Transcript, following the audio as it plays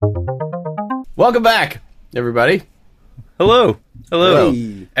Welcome back, everybody. Hello.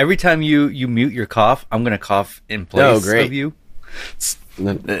 Hey. Every time you mute your cough, I'm going to cough in place of you.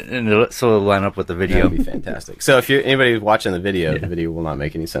 And so it'll line up with the video. That would be fantastic. So if anybody watching the video will not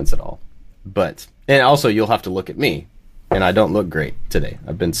make any sense at all. And also you'll have to look at me, and I don't look great today.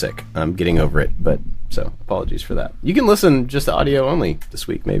 I've been sick. I'm getting over it, so apologies for that. You can listen just the audio only this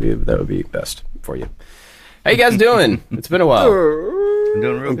week. Maybe that would be best for you. How you guys doing? It's been a while.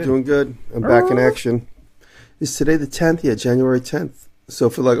 I'm doing good. I'm back in action. Is today the 10th? Yeah, January 10th. So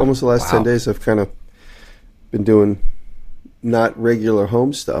for like almost the last 10 days, I've kind of been doing not regular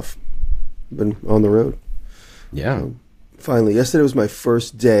home stuff. I've been on the road. Yeah. Finally, yesterday was my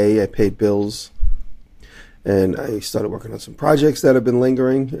first day. I paid bills, and I started working on some projects that have been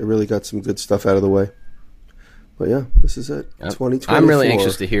lingering. I really got some good stuff out of the way. But yeah, this is it. 2024. I'm really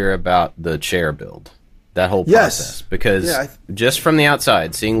anxious to hear about the chair build. That whole process. Because just from the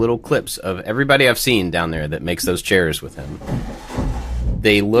outside, seeing little clips of everybody I've seen down there that makes those chairs with him,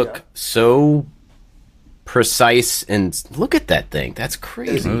 they look so precise, and look at that thing. That's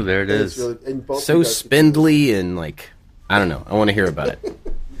crazy. Oh, there it is. Really, so spindly and like, I don't know. I want to hear about it.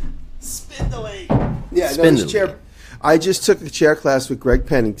 Spindly. Yeah, spindly. No, chair. I just took a chair class with Greg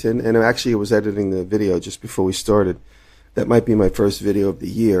Pennington, and I was editing the video just before we started. That might be my first video of the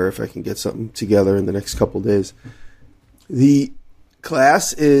year if I can get something together in the next couple of days. The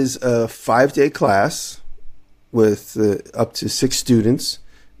class is a 5-day class with up to 6 students,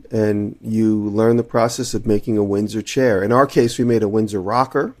 and you learn the process of making a Windsor chair. In our case, we made a Windsor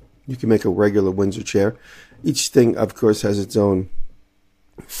rocker. You can make a regular Windsor chair. Each thing, of course, has its own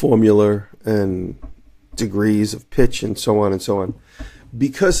formula and degrees of pitch and so on and so on.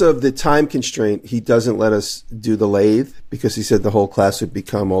 Because of the time constraint, he doesn't let us do the lathe because he said the whole class would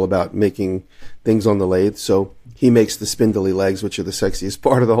become all about making things on the lathe. So he makes the spindly legs, which are the sexiest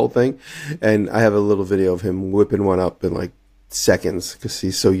part of the whole thing. And I have a little video of him whipping one up in like seconds because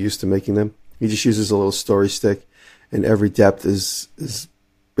he's so used to making them. He just uses a little story stick, and every depth is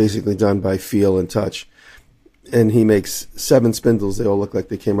basically done by feel and touch. And he makes 7 spindles. They all look like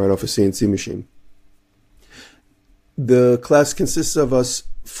they came right off a CNC machine. The class consists of us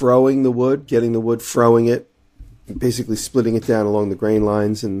froing the wood, getting the wood, froing it, basically splitting it down along the grain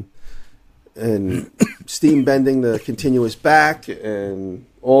lines, and steam bending the continuous back and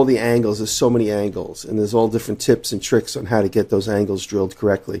all the angles. There's so many angles, and there's all different tips and tricks on how to get those angles drilled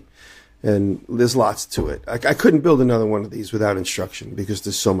correctly. And there's lots to it. I couldn't build another one of these without instruction because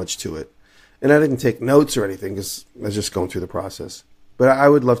there's so much to it. And I didn't take notes or anything because I was just going through the process. But I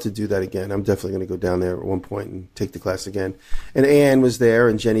would love to do that again. I'm definitely going to go down there at one point and take the class again. And Ann was there,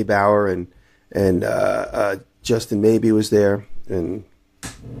 and Jenny Bauer, and Justin Mabey was there, and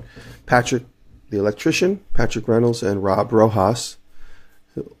Patrick, the electrician, Patrick Reynolds, and Rob Rojas.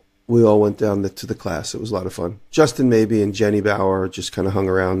 We all went down to the class. It was a lot of fun. Justin Mabey and Jenny Bauer just kind of hung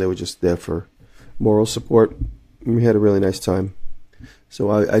around. They were just there for moral support. And we had a really nice time. So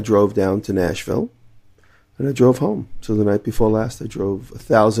I drove down to Nashville. And I drove home. So the night before last, I drove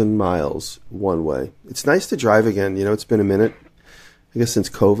 1,000 miles one way. It's nice to drive again. You know, it's been a minute, I guess,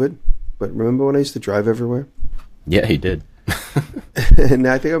 since COVID. But remember when I used to drive everywhere? Yeah, he did. And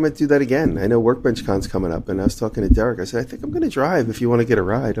I think I'm going to do that again. I know Workbench Con's coming up, and I was talking to Derek. I said, I think I'm going to drive. If you want to get a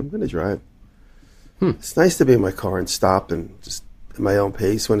ride, I'm going to drive. It's nice to be in my car and stop and just at my own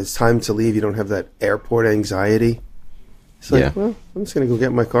pace. When it's time to leave, you don't have that airport anxiety. It's like, well, I'm just going to go get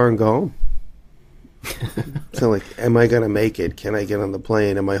in my car and go home. So like, am I going to make it? Can I get on the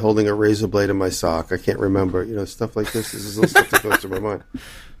plane? Am I holding a razor blade in my sock? I can't remember. You know, stuff like this. This is little stuff that goes through my mind.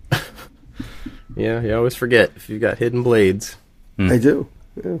 Yeah, you always forget if you've got hidden blades. I do.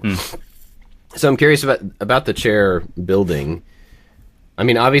 Yeah. So I'm curious about the chair building. I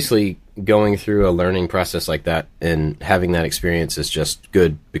mean, obviously, going through a learning process like that and having that experience is just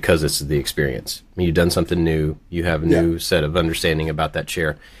good because it's the experience. I mean, you've done something new. You have a new set of understanding about that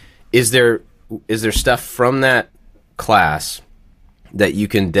chair. Is there stuff from that class that you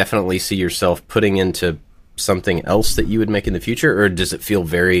can definitely see yourself putting into something else that you would make in the future, or does it feel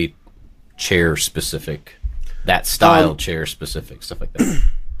very chair specific, that style chair specific, stuff like that?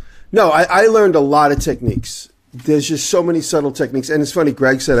 No, I learned a lot of techniques. There's just so many subtle techniques. And it's funny,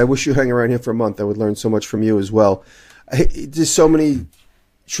 Greg said, I wish you hang around here for a month. I would learn so much from you as well. There's so many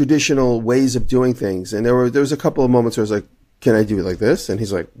traditional ways of doing things. And there was a couple of moments where I was like, can I do it like this? And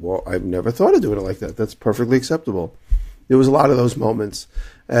he's like, well, I've never thought of doing it like that. That's perfectly acceptable. There was a lot of those moments.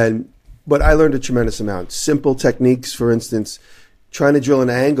 But I learned a tremendous amount. Simple techniques, for instance, trying to drill an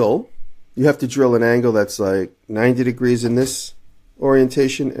angle. You have to drill an angle that's like 90 degrees in this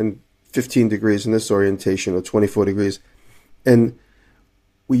orientation and 15 degrees in this orientation, or 24 degrees. And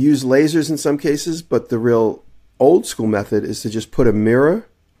We use lasers in some cases, but the real old school method is to just put a mirror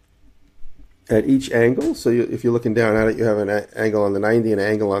at each angle. So if you're looking down at it, you have an angle on the 90 and an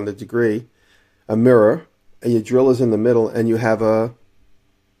angle on the degree, a mirror, and your drill is in the middle, and you have a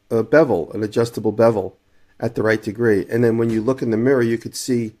bevel, an adjustable bevel at the right degree. And then when you look in the mirror, you could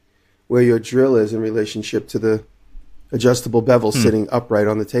see where your drill is in relationship to the adjustable bevel sitting upright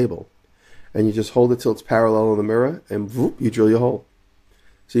on the table. And you just hold it till it's parallel in the mirror, and whoop, you drill your hole.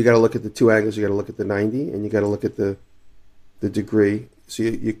 So you got to look at the two angles. You got to look at the 90, and you got to look at the degree. So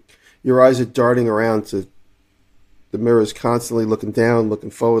your eyes are darting around to the mirror is constantly looking down, looking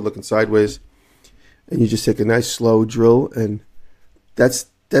forward, looking sideways, and you just take a nice slow drill, and that's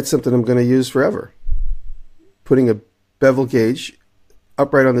something I'm going to use forever. Putting a bevel gauge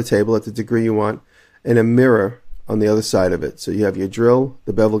upright on the table at the degree you want, and a mirror on the other side of it. So you have your drill,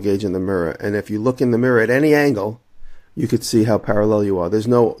 the bevel gauge, and the mirror. And if you look in the mirror at any angle, you could see how parallel you are. There's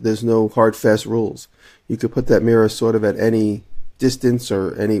no hard, fast rules. You could put that mirror sort of at any distance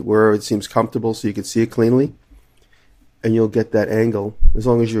or where it seems comfortable so you can see it cleanly, and you'll get that angle as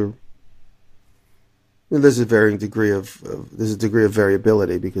long as you're. There's a varying degree of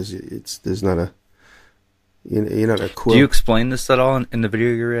variability because there's not a. You're not a quill. Do you explain this at all in the video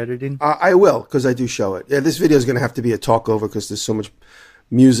you're editing? I will, because I do show it. Yeah, this video is going to have to be a talk over because there's so much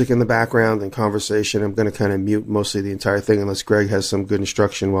music in the background and conversation. I'm going to kind of mute mostly the entire thing unless Greg has some good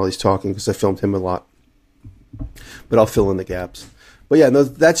instruction while he's talking, because I filmed him a lot. But I'll fill in the gaps. But yeah, no,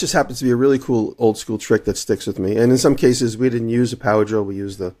 that just happens to be a really cool old school trick that sticks with me. And in some cases, we didn't use a power drill. We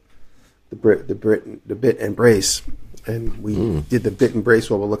used the bit and brace, and we did the bit and brace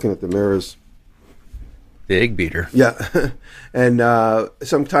while we're looking at the mirrors. The egg beater. Yeah. And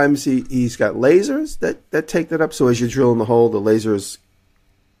sometimes he's got lasers that take that up. So as you're drilling the hole, the laser is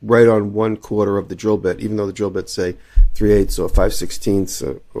right on 1/4 of the drill bit, even though the drill bits say 3/8 or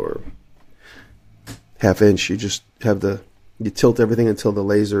 5/16 or ½ inch. You just have you tilt everything until the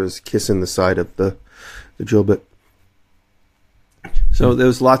laser is kissing the side of the drill bit. So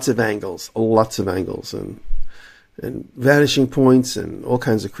there's lots of angles, and vanishing points and all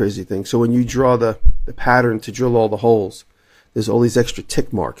kinds of crazy things. So when you draw the pattern to drill all the holes, there's all these extra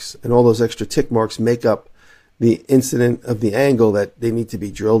tick marks, and all those extra tick marks make up the incident of the angle that they need to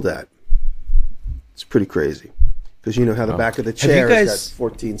be drilled at. It's pretty crazy, because you know how the back of the chair has got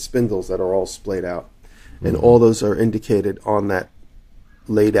 14 spindles that are all splayed out, and all those are indicated on that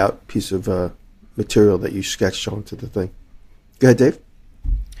laid out piece of material that you sketched onto the thing. Go ahead, Dave.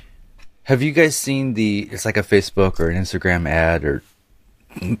 Have you guys seen it's like a Facebook or an Instagram ad, or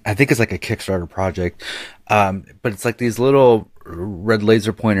I think it's like a Kickstarter project, but it's like these little red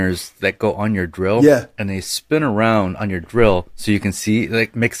laser pointers that go on your drill, and they spin around on your drill so you can see,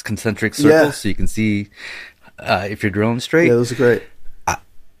 like, makes concentric circles so you can see if you're drilling straight. Yeah, those are great.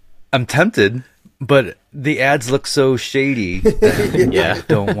 I'm tempted, but the ads look so shady that I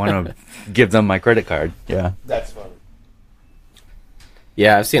don't want to give them my credit card. Yeah, that's funny.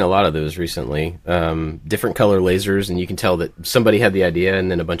 Yeah, I've seen a lot of those recently. Different color lasers, and you can tell that somebody had the idea,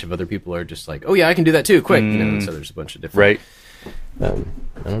 and then a bunch of other people are just like, "Oh yeah, I can do that too, quick!" So there's a bunch of different. Right.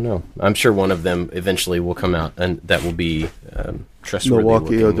 I don't know. I'm sure one of them eventually will come out, and that will be trustworthy.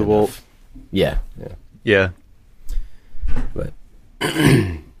 Milwaukee or DeWalt. Yeah. But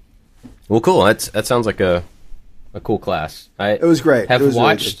well, cool. That sounds like a cool class. It was great. Have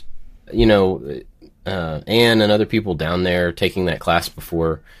watched, really Anne and other people down there taking that class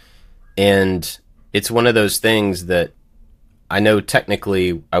before, and it's one of those things that I know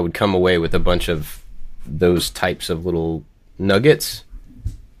technically I would come away with a bunch of those types of little nuggets,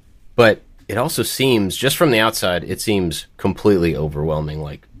 but it also seems, just from the outside, it seems completely overwhelming.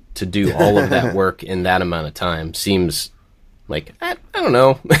 Like, to do all of that work in that amount of time seems like, I don't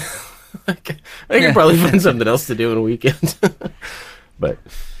know. I could probably find something else to do in a weekend. But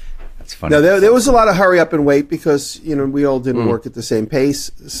that's funny. No, there was a lot of hurry up and wait because, we all didn't work at the same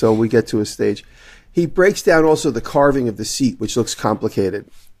pace. So we get to a stage. He breaks down also the carving of the seat, which looks complicated.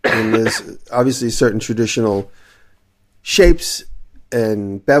 And there's obviously certain traditional shapes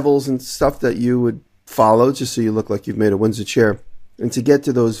and bevels and stuff that you would follow just so you look like you've made a Windsor chair. And to get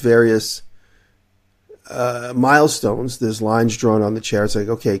to those various milestones, there's lines drawn on the chair. It's like,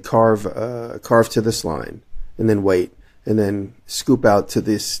 okay, carve to this line, and then wait, and then scoop out to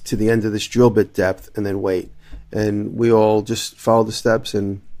the end of this drill bit depth, and then wait. And we all just followed the steps,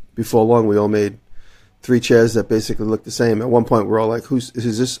 and before long, we all made 3 chairs that basically looked the same. At one point, we're all like, who's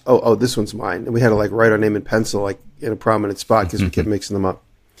this? Oh, this one's mine. And we had to write our name in pencil, in a prominent spot because we kept mixing them up.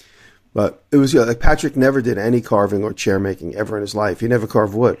 But it was Patrick never did any carving or chair making ever in his life. He never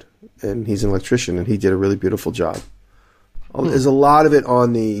carved wood, and he's an electrician, and he did a really beautiful job There's a lot of it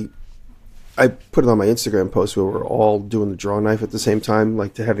on the. I put it on my Instagram post where we're all doing the draw knife at the same time,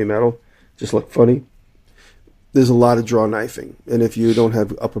 like to heavy metal, just look funny. There's a lot of draw knifing, and if you don't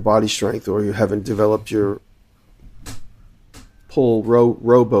have upper body strength or you haven't developed your pull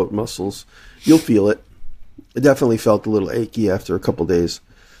rowboat muscles, you'll feel it. It definitely felt a little achy after a couple days.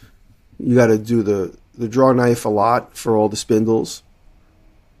 You got to do the draw knife a lot for all the spindles.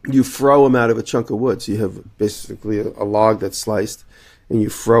 You throw them out of a chunk of wood, so you have basically a log that's sliced, and you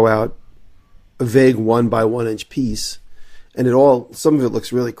throw out a vague 1 by 1 inch piece, and some of it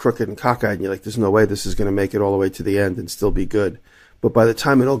looks really crooked and cockeyed, and you're like, there's no way this is going to make it all the way to the end and still be good. But by the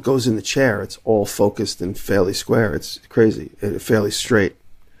time it all goes in the chair, it's all focused and fairly square. It's crazy, fairly straight.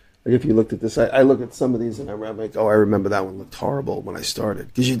 Like if you looked at this, I look at some of these and I'm like, oh, I remember that one looked horrible when I started,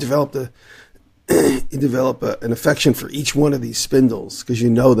 because you develop an affection for each one of these spindles because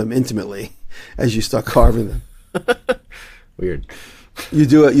you know them intimately as you start carving them. Weird. You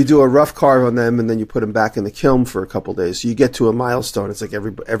do a rough carve on them, and then you put them back in the kiln for a couple days. So you get to a milestone. It's like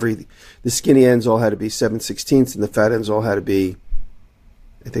the skinny ends all had to be 7/16, and the fat ends all had to be,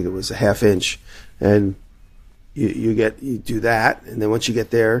 I think it was a 1/2 inch. And you do that, and then once you get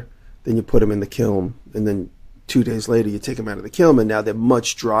there, then you put them in the kiln, and then 2 days later you take them out of the kiln, and now they're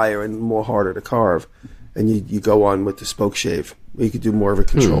much drier and more harder to carve. And you go on with the spoke shave, where you could do more of a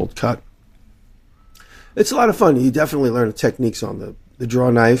controlled cut. It's a lot of fun. You definitely learn the techniques on the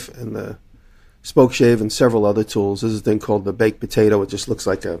draw knife and the spoke shave and several other tools. There's a thing called the baked potato. It just looks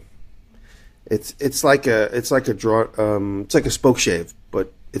like it's like a spoke shave,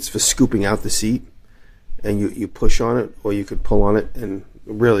 but it's for scooping out the seat, and you push on it or you could pull on it, and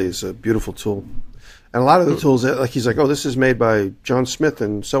it really is a beautiful tool. And a lot of the tools, like he's like, oh, this is made by John Smith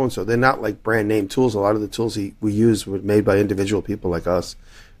and so. They're not like brand name tools. A lot of the tools we use were made by individual people like us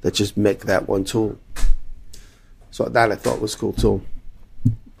that just make that one tool. So that I thought was cool too.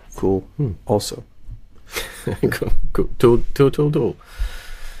 Cool. Also. Cool. Tool.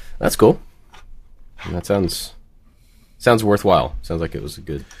 That's cool. And that sounds worthwhile. Sounds like it was a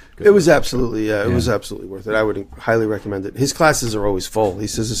good It was absolutely, it was absolutely worth it. I would highly recommend it. His classes are always full. He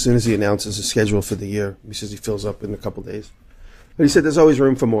says as soon as he announces a schedule for the year, he says he fills up in a couple days. But he said there's always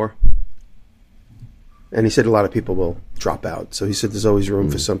room for more. And he said a lot of people will drop out. So he said there's always room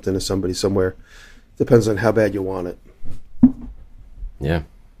for something or somebody somewhere. Depends on how bad you want it. Yeah.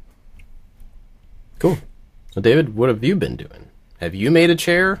 Cool. Well, David, what have you been doing? Have you made a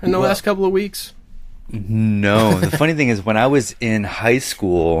chair in the last couple of weeks? No. The funny thing is, when I was in high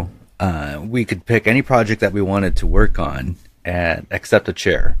school, we could pick any project that we wanted to work on, except a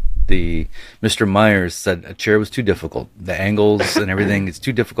chair. Mr. Myers said a chair was too difficult. The angles and everything is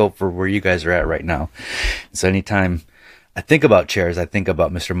too difficult for where you guys are at right now. So anytime I think about chairs, I think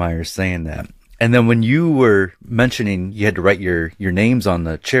about Mr. Myers saying that. And then when you were mentioning you had to write your names on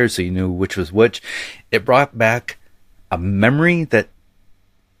the chairs so you knew which was which, it brought back a memory that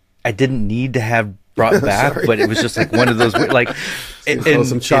I didn't need to have brought back, but it was just like one of those, like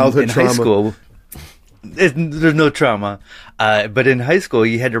some childhood trauma. High school. There's no trauma, but in high school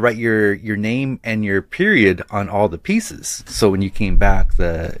you had to write your name and your period on all the pieces. So when you came back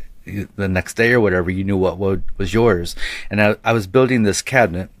the next day or whatever, you knew what was yours. And I was building this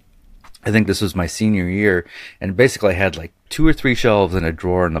cabinet. I think this was my senior year, and basically I had like 2 or 3 shelves and a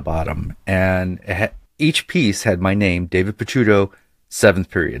drawer in the bottom, and each piece had my name, David Picciuto,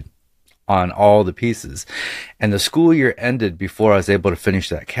 7th period, on all the pieces. And the school year ended before I was able to finish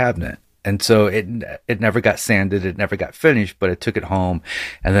that cabinet. And so it never got sanded, it never got finished, but I took it home,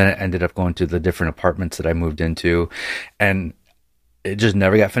 and then it ended up going to the different apartments that I moved into, and it just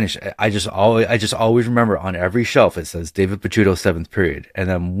never got finished. I just always remember on every shelf it says David Picciuto 7th period. And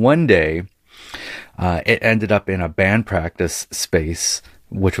then one day, it ended up in a band practice space,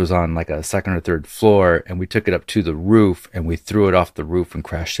 which was on like a 2nd or 3rd floor, and we took it up to the roof and we threw it off the roof and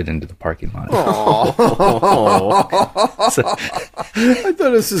crashed it into the parking lot. So, I thought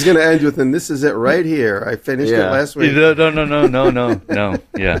this was going to end with, and this is it right here. I finished it last week. No.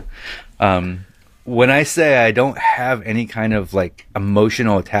 Yeah. When I say I don't have any kind of like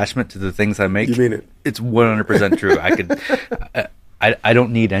emotional attachment to the things I make, you mean it? It's 100% true. I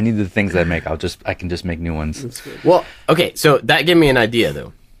don't need any of the things I make. I can just make new ones. Well, okay, so that gave me an idea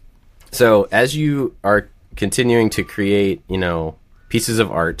though. So as you are continuing to create, pieces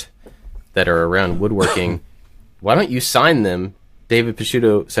of art that are around woodworking, why don't you sign them David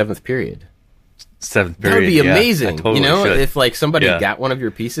Picciuto 7th period? 7th period. That would be amazing. I totally should. If like somebody got one of your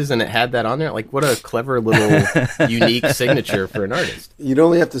pieces and it had that on there, like what a clever little unique signature for an artist. You'd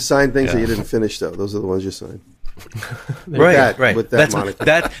only have to sign things that you didn't finish though. Those are the ones you sign. Right, right. With that That's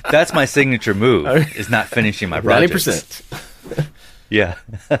moniker. that's my signature move. Is not finishing my projects. 90%. Yeah.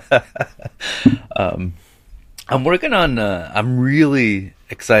 I'm working on. I'm really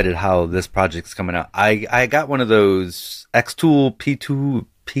excited how this project's coming out. I got one of those X-Tool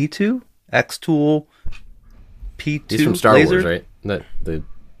P2 X-Tool P2 He's from Star laser. Wars, right? The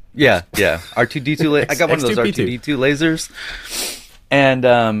Yeah. R2D2. I got one of those X2P2. R2D2 lasers,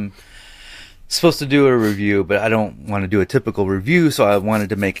 and supposed to do a review, but I don't want to do a typical review, so I wanted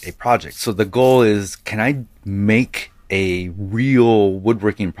to make a project. So the goal is, can I make a real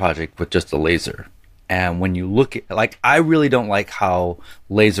woodworking project with just a laser? And when you look at, like, I really don't like how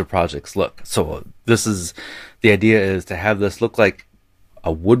laser projects look. So the idea is to have this look like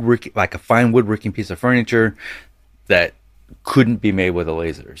like a fine woodworking piece of furniture that couldn't be made with a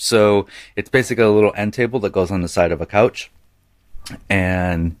laser. So it's basically a little end table that goes on the side of a couch,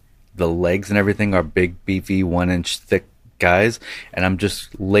 and the legs and everything are big, beefy, 1-inch thick guys. And I'm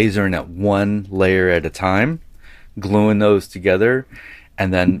just lasering at one layer at a time, gluing those together,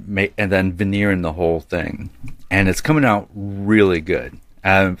 and then veneering the whole thing. And it's coming out really good.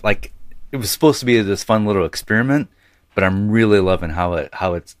 Like, it was supposed to be this fun little experiment, but I'm really loving how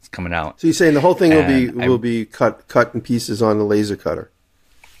it's coming out. So you're saying the whole thing will be cut in pieces on the laser cutter?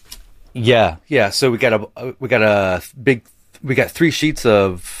 Yeah. So we got 3 sheets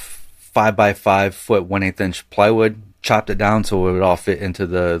of 5x5 foot 1/8 inch plywood, chopped it down so it would all fit into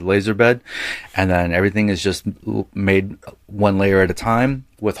the laser bed, and then everything is just made one layer at a time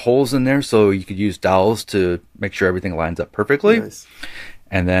with holes in there, so you could use dowels to make sure everything lines up perfectly. Nice.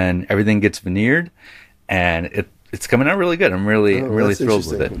 And then everything gets veneered, and it's coming out really good. I'm really that's thrilled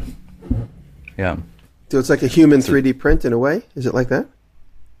with it. interesting. Yeah. So it's like a human 3D print in a way? Is it like that?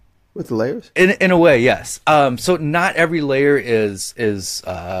 With the layers? In a way, yes. So not every layer is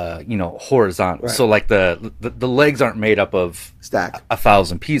horizontal. Right. So like the legs aren't made up of Stack.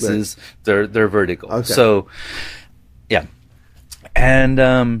 1,000 pieces. Right. They're vertical. Okay. So yeah, and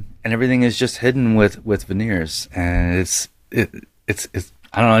everything is just hidden with veneers, and it's I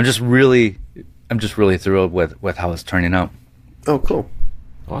don't know. I'm just really thrilled with how it's turning out. Oh, cool.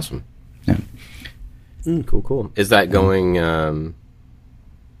 Awesome. Yeah. Cool. Is that going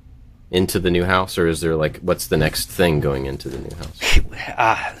into the new house, or is there, like, what's the next thing going into the new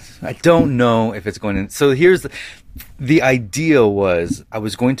house? I don't know if it's going in. So here's the idea was I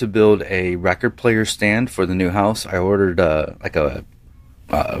was going to build a record player stand for the new house. I ordered a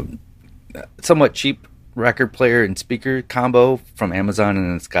somewhat cheap record player and speaker combo from Amazon,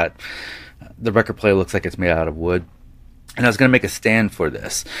 and it's got the record player looks like it's made out of wood. And I was going to make a stand for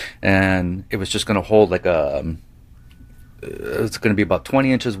this, and it was just going to hold like it's going to be about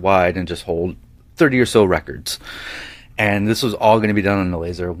 20 inches wide and just hold 30 or so records. And this was all going to be done on the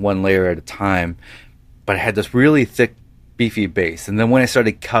laser, one layer at a time. But I had this really thick, beefy base. And then when I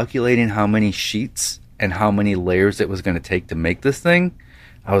started calculating how many sheets and how many layers it was going to take to make this thing,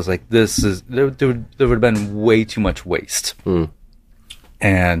 I was like, there would have been way too much waste.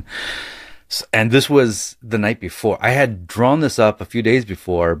 And this was the night before. I had drawn this up a few days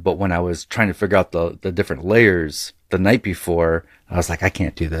before, but when I was trying to figure out the different layers the night before, I was like, I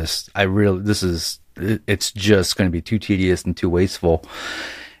can't do this. It's just going to be too tedious and too wasteful.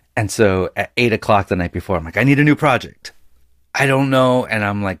 And so at 8:00 the night before, I'm like, I need a new project. I don't know. And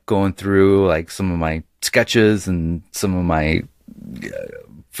I'm like going through like some of my sketches and some of my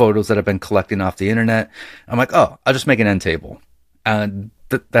photos that I've been collecting off the internet. I'm like, oh, I'll just make an end table. And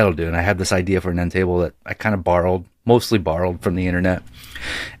that'll do. And I had this idea for an end table that I kind of mostly borrowed from the internet,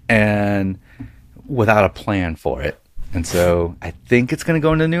 and without a plan for it. And so I think it's going to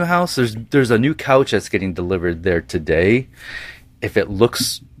go in the new house. There's a new couch that's getting delivered there today. If it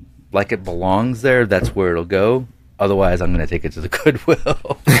looks like it belongs there, that's where it'll go. Otherwise, I'm going to take it to the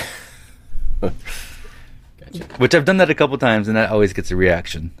Goodwill. Gotcha. Which I've done that a couple times, and that always gets a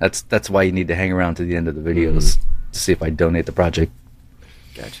reaction. That's why you need to hang around to the end of the videos to see if I donate the project.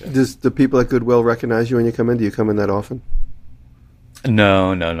 Gotcha. Does the people at Goodwill recognize you when you come in? Do you come in that often?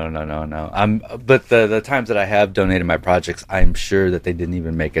 No. But the times that I have donated my projects, I'm sure that they didn't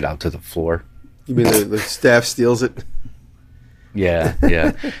even make it out to the floor. You mean the staff steals it? Yeah.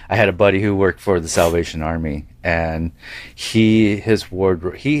 I had a buddy who worked for the Salvation Army, and he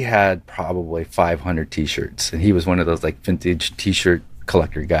had probably 500 T-shirts, and he was one of those like vintage T-shirt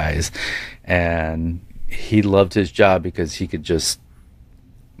collector guys, and he loved his job because he could just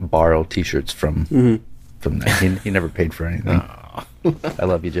borrow T-shirts from that. He never paid for anything. I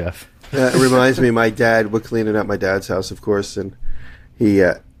love you, Jeff. It reminds me, my dad, we're cleaning out my dad's house, of course, and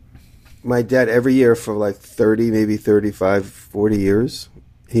my dad, every year for like 30, maybe 35, 40 years,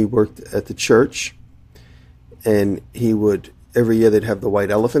 he worked at the church, and he would, every year they'd have the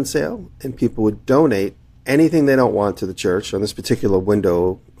white elephant sale, and people would donate anything they don't want to the church on this particular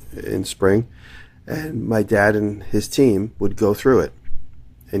window in spring. And my dad and his team would go through it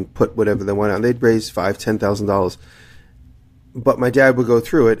and put whatever they want on. They'd raise $5,000-$10,000. But my dad would go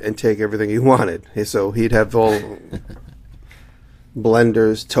through it and take everything he wanted. So he'd have all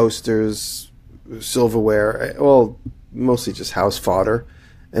blenders, toasters, silverware, all mostly just house fodder.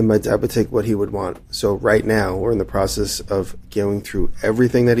 And my dad would take what he would want. So right now we're in the process of going through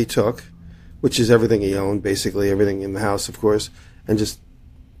everything that he took, which is everything he owned, basically everything in the house, of course. And just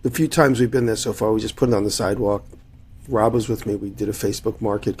the few times we've been there so far, we just put it on the sidewalk. Rob was with me. We did a Facebook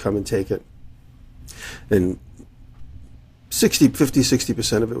market, come and take it. And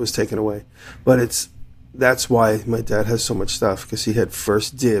 60% of it was taken away. But that's why my dad has so much stuff, because he had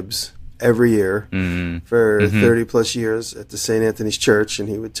first dibs every year for 30 plus years at the St. Anthony's Church, and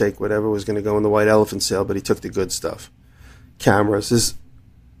he would take whatever was going to go in the white elephant sale, but he took the good stuff. Cameras.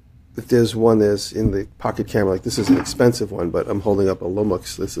 If there's one, there's in the pocket camera, like this is an expensive one, but I'm holding up a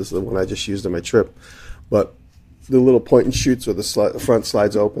Lumix. This is the one I just used on my trip. But the little point and shoots where the front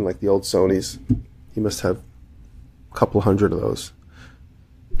slides open, like the old Sonys, he must have a couple hundred of those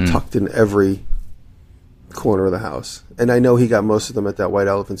tucked in every corner of the house. And I know he got most of them at that white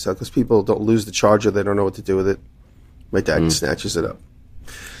elephant sale, because people don't lose the charger. They don't know what to do with it. My dad snatches it up.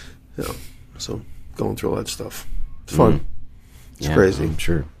 So going through all that stuff. It's fun. It's crazy. I'm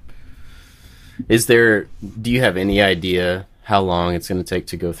sure. Do you have any idea how long it's going to take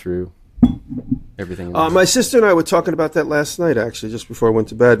to go through everything? My sister and I were talking about that last night, actually, just before I went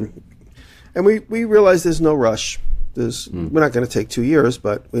to bed. And we realized there's no rush. We're not going to take 2 years,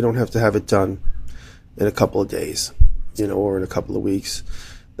 but we don't have to have it done in a couple of days, or in a couple of weeks.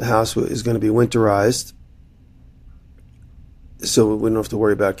 The house is going to be winterized, so we don't have to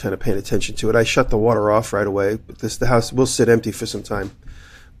worry about kind of paying attention to it. I shut the water off right away, but the house will sit empty for some time.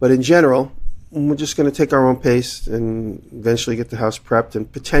 But in general, we're just going to take our own pace and eventually get the house prepped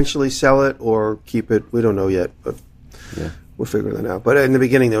and potentially sell it or keep it. We don't know yet, but we're figuring that out. But in the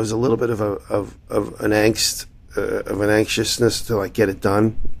beginning, there was a little bit of an angst, of an anxiousness to get it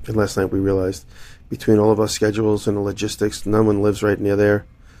done. And last night we realized, between all of our schedules and the logistics, no one lives right near there,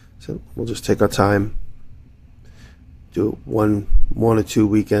 so we'll just take our time, do one or two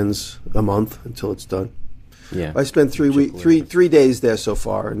weekends a month until it's done. Yeah, I spent 3 days there so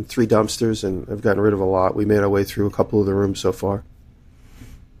far, and 3 dumpsters, and I've gotten rid of a lot. We made our way through a couple of the rooms so far.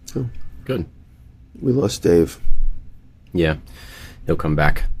 So good. We lost Dave. Yeah, he'll come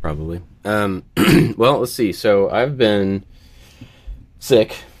back probably. Well, let's see. So I've been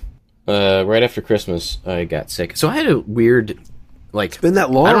sick. Right after Christmas, I got sick. So I had a weird, It's been that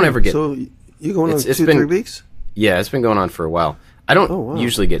long? I don't ever get... So you're going on 2-3 weeks? Yeah, it's been going on for a while. I don't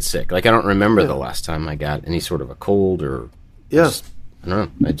usually get sick. I don't remember the last time I got any sort of a cold or... I don't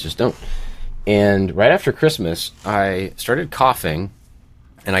know. I just don't. And right after Christmas, I started coughing,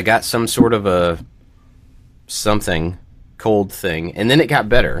 and I got some sort of something cold thing, and then it got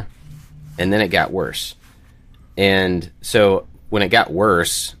better, and then it got worse. And so when it got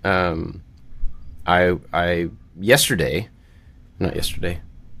worse, Monday,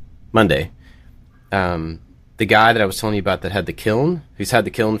 the guy that I was telling you about that had the kiln, who's had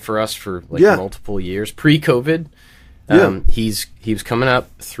the kiln for us for multiple years, pre-COVID, he was coming up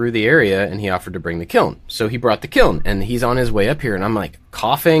through the area, and he offered to bring the kiln. So he brought the kiln, and he's on his way up here, and I'm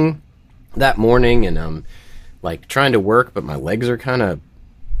coughing that morning, and I'm trying to work, but my legs are kind of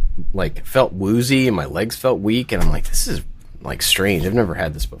felt woozy, and my legs felt weak, and I'm this is strange. I've never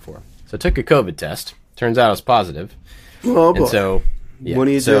had this before. So I took a COVID test. Turns out I was positive. Oh, boy. And so, what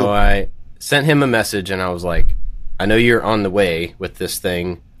do you do? So I sent him a message, and I was I know you're on the way with this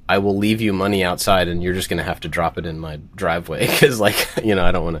thing. I will leave you money outside, and you're just going to have to drop it in my driveway because, I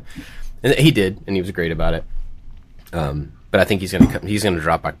don't want to. And he did, and he was great about it. But I think he's going to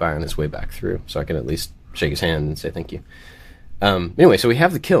drop back by on his way back through, so I can at least shake his hand and say thank you. Anyway, so we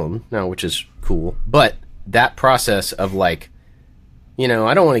have the kiln now, which is cool. But that process of I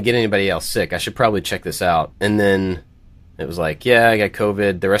don't want to get anybody else sick. I should probably check this out. And then it was I got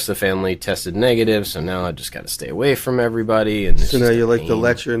COVID. The rest of the family tested negative, so now I just got to stay away from everybody. And so now you're the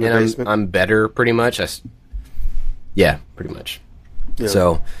lecture in the basement? I'm better, pretty much. Pretty much. Yeah.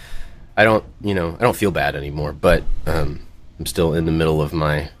 So I don't feel bad anymore, but I'm still in the middle of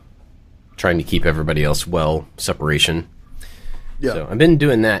my trying to keep everybody else well separation. Yeah. So I've been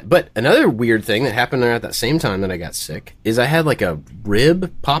doing that. But another weird thing that happened at that same time that I got sick is I had a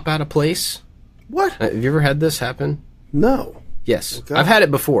rib pop out of place. What? Have you ever had this happen? No. Yes. Okay. I've had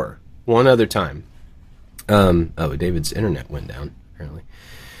it before. One other time. David's internet went down, apparently.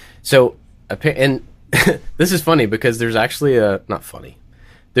 So, and this is funny because there's actually not funny.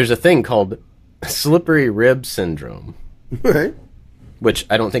 There's a thing called slippery rib syndrome, Right. which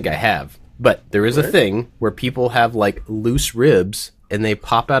I don't think I have, but there is a Right. thing where people have like loose ribs and they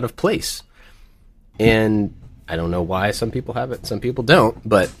pop out of place. And I don't know why some people have it, some people don't,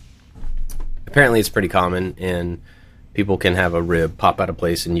 but apparently it's pretty common, and people can have a rib pop out of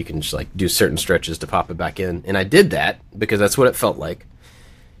place and you can just like do certain stretches to pop it back in. And I did that because that's what it felt like.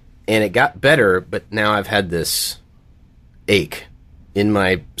 And it got better, but now I've had this ache in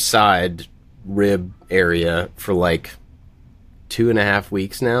my side rib area for like 2.5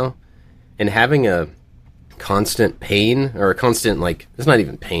 weeks now. And having a constant pain, or a constant, like, it's not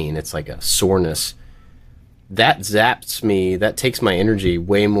even pain, it's like a soreness, that zaps me, that takes my energy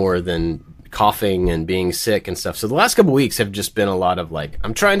way more than coughing and being sick and stuff. So the last couple weeks have just been a lot of like,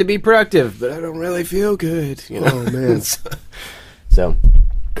 I'm trying to be productive, but I don't really feel good, you know? Oh, man. So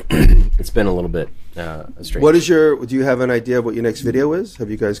it's been a little bit strange. What is do you have an idea of what your next video is? Have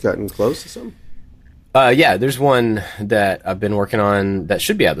you guys gotten close to something? Yeah, there's one that I've been working on that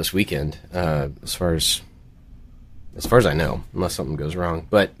should be out this weekend, as far as I know, unless something goes wrong.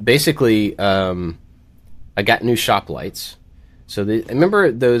 But basically, I got new shop lights. So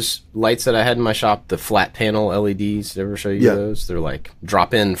remember those lights that I had in my shop, the flat panel LEDs? Did I ever show you those? They're like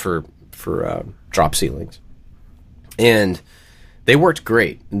drop in for drop ceilings, and they worked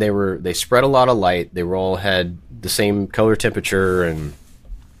great. They spread a lot of light. They all had the same color temperature and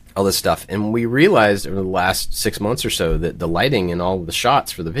all this stuff. And we realized over the last 6 months or so that the lighting and all of the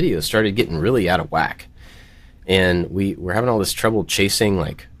shots for the videos started getting really out of whack. And we're having all this trouble chasing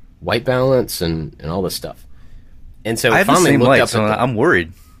like white balance and all this stuff. And so I have the finally same looked light, up so at I'm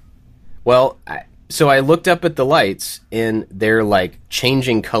worried. Well, so I looked up at the lights, and they're like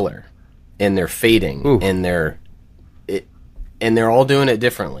changing color, and they're fading, Ooh. and they're all doing it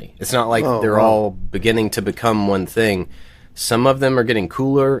differently. It's not like they're all beginning to become one thing. Some of them are getting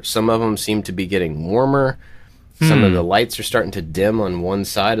cooler. Some of them seem to be getting warmer. Some of the lights are starting to dim on one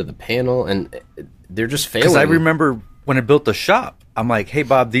side of the panel, and they're just failing. Because I remember when I built the shop, I'm like, hey,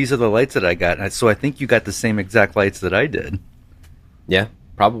 Bob, these are the lights that I got. So I think you got the same exact lights that I did. Yeah,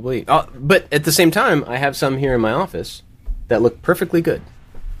 probably. But at the same time, I have some here in my office that look perfectly good.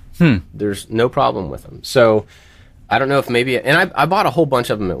 There's no problem with them. So I don't know if maybe... And I bought a whole bunch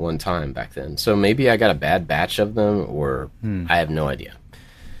of them at one time back then. So maybe I got a bad batch of them, or I have no idea.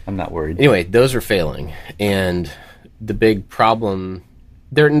 I'm not worried. Anyway, those are failing. And the big problem...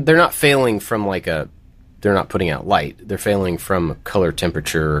 They're not failing from like they're not putting out light. They're failing from color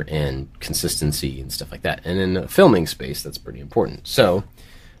temperature and consistency and stuff like that. And in the filming space, that's pretty important. So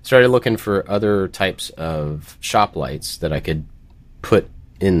started looking for other types of shop lights that I could put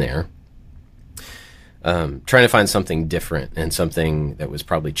in there. Trying to find something different and something that was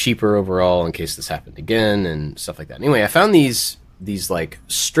probably cheaper overall in case this happened again and stuff like that. Anyway, I found these like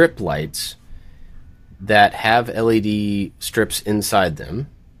strip lights that have LED strips inside them.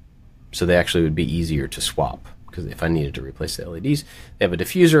 So they actually would be easier to swap, because if I needed to replace the LEDs, they have a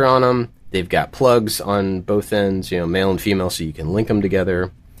diffuser on them. They've got plugs on both ends, male and female, so you can link them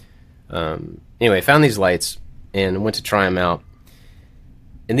together. Anyway, I found these lights and went to try them out.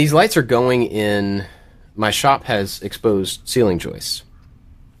 And these lights are going in... My shop has exposed ceiling joists.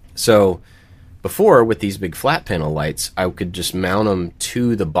 So before, with these big flat panel lights, I could just mount them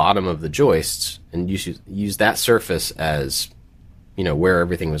to the bottom of the joists and use that surface as... where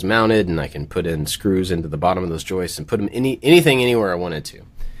everything was mounted, and I can put in screws into the bottom of those joists and put them anything anywhere I wanted to.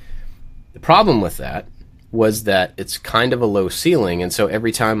 The problem with that was that it's kind of a low ceiling, and so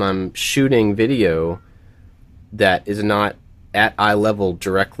every time I'm shooting video that is not at eye level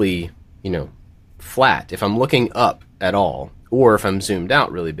directly, flat, if I'm looking up at all, or if I'm zoomed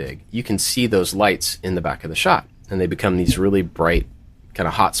out really big, you can see those lights in the back of the shot, and they become these really bright, kind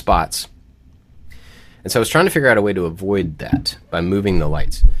of hot spots. And so I was trying to figure out a way to avoid that by moving the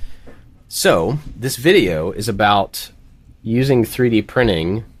lights. So this video is about using 3D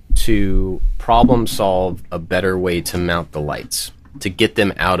printing to problem solve a better way to mount the lights, to get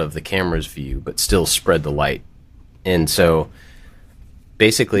them out of the camera's view, but still spread the light. And so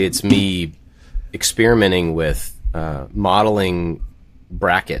basically it's me experimenting with modeling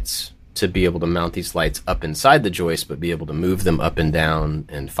brackets to be able to mount these lights up inside the joist, but be able to move them up and down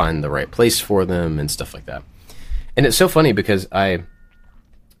and find the right place for them and stuff like that. And it's so funny because I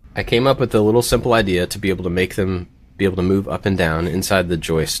came up with a little simple idea to be able to make them be able to move up and down inside the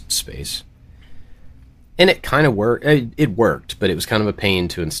joist space. And it kind of worked. It worked, but it was kind of a pain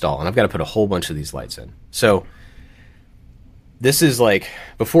to install. And I've got to put a whole bunch of these lights in. So this is like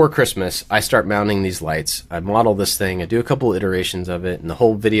before Christmas. I start mounting these lights. I model this thing. I do a couple iterations of it, and the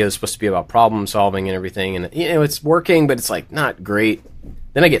whole video is supposed to be about problem solving and everything. And it's working, but it's like not great.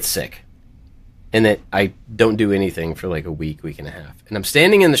 Then I get sick, and then I don't do anything for like a week and a half. And I'm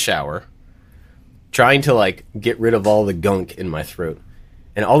standing in the shower, trying to like get rid of all the gunk in my throat.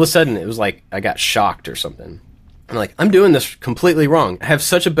 And all of a sudden, it was like I got shocked or something. I'm like, I'm doing this completely wrong. I have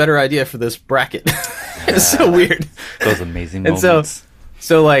such a better idea for this bracket. It's so weird. Those amazing and moments.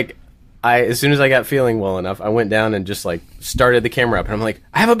 So like, as soon as I got feeling well enough, I went down and just like started the camera up. And I'm like,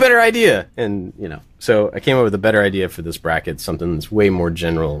 I have a better idea. And, so I came up with a better idea for this bracket, something that's way more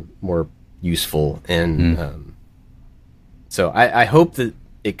general, more useful. And so I hope that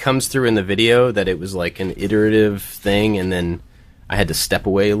it comes through in the video that it was like an iterative thing, and then I had to step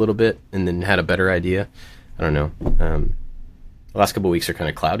away a little bit and then had a better idea. I don't know. The last couple of weeks are kind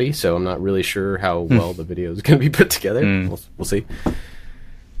of cloudy, so I'm not really sure how well the video is going to be put together. We'll see.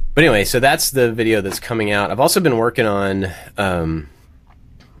 But anyway, so that's the video that's coming out. I've also been working on,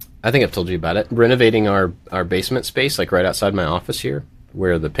 I think I've told you about it, renovating our basement space, like right outside my office here,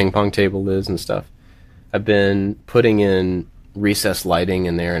 where the ping pong table is and stuff. I've been putting in recessed lighting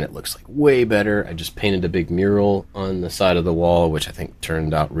in there, and it looks like way better. I just painted a big mural on the side of the wall, which I think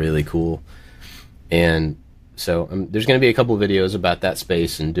turned out really cool. And so there's going to be a couple of videos about that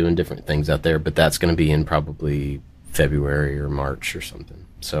space and doing different things out there, but that's going to be in probably February or March or something.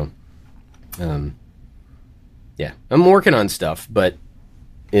 So, yeah, I'm working on stuff, but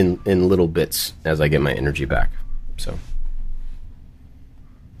in little bits as I get my energy back. So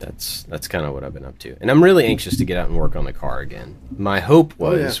that's kind of what I've been up to. And I'm really anxious to get out and work on the car again. My hope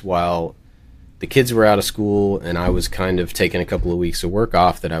was while the kids were out of school and I was kind of taking a couple of weeks of work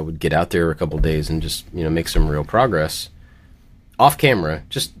off, that I would get out there a couple of days and just, make some real progress off camera,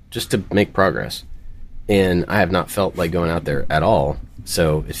 just to make progress. And I have not felt like going out there at all.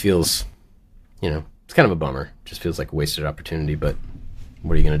 So it feels, it's kind of a bummer. It just feels like a wasted opportunity, but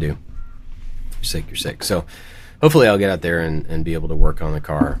what are you going to do? You're sick. So hopefully I'll get out there and be able to work on the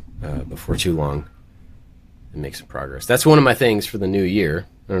car before too long and make some progress. That's one of my things for the new year.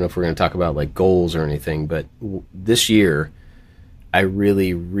 I don't know if we're going to talk about like goals or anything, but this year I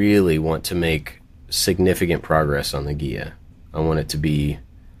really, really want to make significant progress on the Ghia. I want it to be,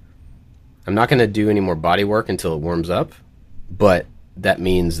 I'm not going to do any more body work until it warms up, but that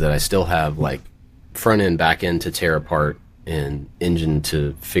means that I still have like front end, back end to tear apart and engine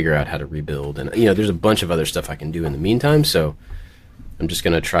to figure out how to rebuild. And, there's a bunch of other stuff I can do in the meantime. So I'm just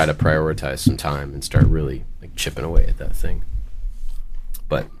going to try to prioritize some time and start really like chipping away at that thing.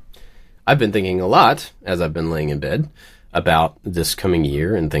 But I've been thinking a lot as I've been laying in bed about this coming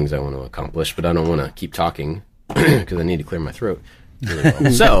year and things I want to accomplish, but I don't want to keep talking because I need to clear my throat really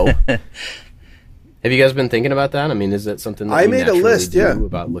well. So have you guys been thinking about that? I mean, is that something that I you made a naturally list, do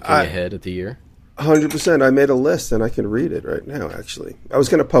about looking ahead at the year? 100%. I made a list, and I can read it right now, actually. I was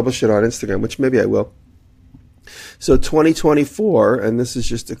going to publish it on Instagram, which maybe I will. So 2024, and this is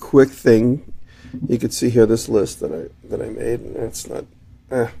just a quick thing. You can see here this list that I made, and it's not...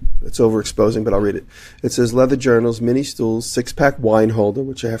 it's overexposing, but I'll read it. It says leather journals, mini stools, 6-pack wine holder,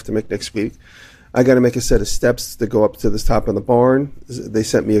 which I have to make next week. I got to make a set of steps to go up to the top of the barn. They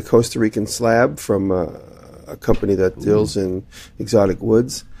sent me a Costa Rican slab from a company that deals in exotic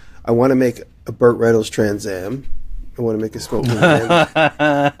woods. I want to make a Burt Reynolds Trans Am. I want to make a smoking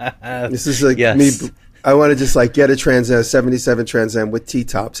Am. This is like me. I want to just like get a Trans Am, 77 Trans Am with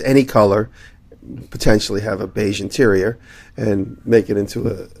T-tops, any color, potentially have a beige interior, and make it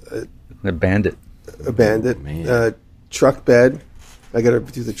into a bandit. A bandit. Truck bed. I got to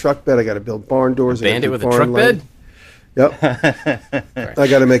do the truck bed. I got to build barn doors. A bandit with a truck bed? Yep. I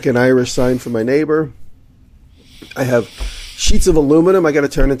got to make an Irish sign for my neighbor. I have sheets of aluminum I got to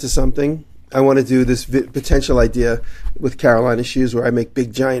turn into something. I want to do this potential idea with Carolina shoes where I make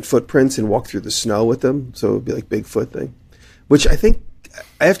big giant footprints and walk through the snow with them. So it would be like Bigfoot thing, which I think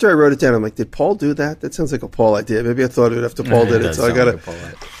after I wrote it down, I'm like, did Paul do that? That sounds like a Paul idea. Maybe I thought of it after Paul did it. So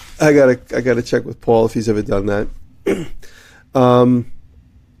I gotta check with Paul if he's ever done that. I'm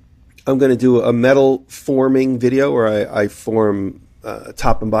going to do a metal forming video where I form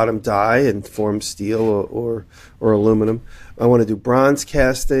top and bottom die and form steel or aluminum. I want to do bronze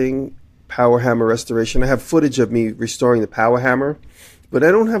casting, power hammer restoration. I have footage of me restoring the power hammer, but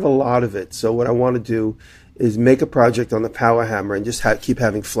I don't have a lot of it. So what I want to do is make a project on the power hammer and just keep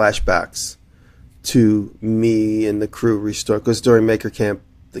having flashbacks to me and the crew restore. Because during Maker Camp,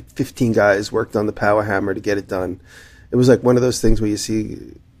 like 15 guys worked on the power hammer to get it done. It was like one of those things where you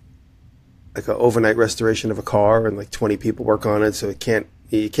see like an overnight restoration of a car and like 20 people work on it, so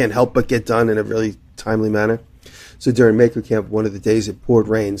you can't help but get done in a really timely manner. So during Maker Camp, one of the days it poured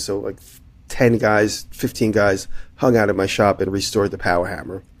rain, so like 10 guys, 15 guys hung out at my shop and restored the power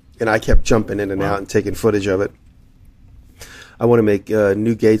hammer. And I kept jumping in and out and taking footage of it. I want to make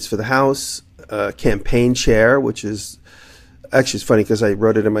new gates for the house, campaign chair, which is actually it's funny because I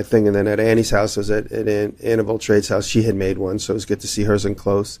wrote it in my thing, and then at Annie's house, I was at Anna Voltrade's house. She had made one, so it was good to see hers in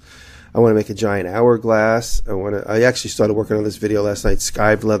close. I want to make a giant hourglass. I actually started working on this video last night,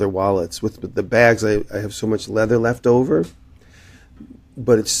 skived leather wallets. With the bags, I have so much leather left over,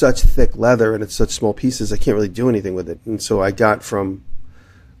 but it's such thick leather and it's such small pieces, I can't really do anything with it. And so I got from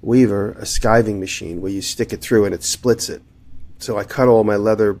Weaver a skiving machine where you stick it through and it splits it. So I cut all my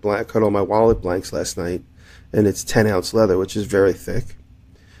cut all my wallet blanks last night, and it's 10-ounce leather, which is very thick.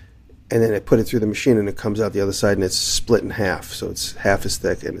 And then I put it through the machine, and it comes out the other side, and it's split in half. So it's half as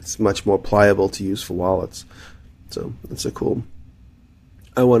thick, and it's much more pliable to use for wallets. So that's a cool.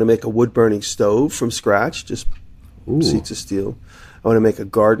 I want to make a wood-burning stove from scratch, just sheets of steel. I want to make a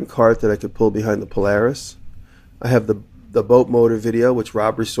garden cart that I could pull behind the Polaris. I have the boat motor video, which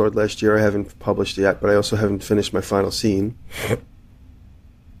Rob restored last year. I haven't published it yet, but I also haven't finished my final scene. I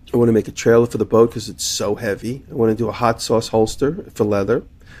want to make a trailer for the boat because it's so heavy. I want to do a hot sauce holster for leather,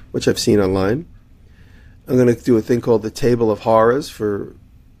 which I've seen online. I'm going to do a thing called the Table of Horrors for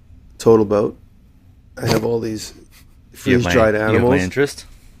Total Boat. I have all these freeze-dried animals. You have my interest?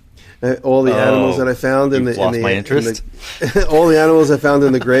 All the animals that I found in the my interest. All the animals I found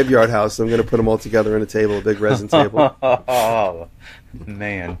in the graveyard house. I'm going to put them all together in a table, a big resin table. Oh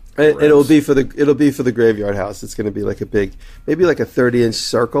man! It'll be for the graveyard house. It's going to be like maybe like a 30-inch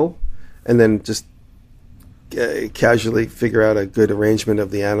circle, and then just casually figure out a good arrangement of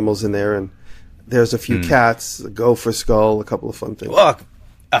the animals in there. And there's a few cats, a gopher skull, a couple of fun things. Look,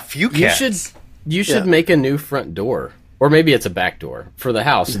 a few cats. You should make a new front door. Or maybe it's a back door for the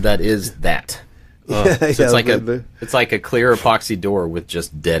house that is that. So it's like a clear epoxy door with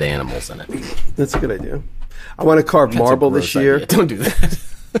just dead animals in it. That's a good idea. I want to carve marble this year. Idea. Don't do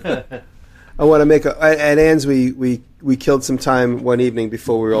that. I want to make at Ann's. We killed some time one evening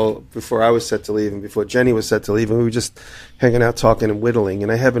before I was set to leave and before Jenny was set to leave, and we were just hanging out talking and whittling.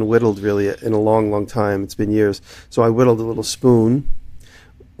 And I haven't whittled really in a long, long time. It's been years. So I whittled a little spoon,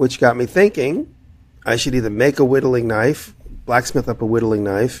 which got me thinking. I should either make a whittling knife, blacksmith up a whittling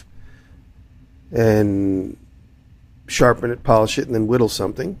knife, and sharpen it, polish it, and then whittle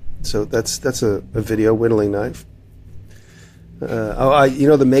something. So that's a video, whittling knife.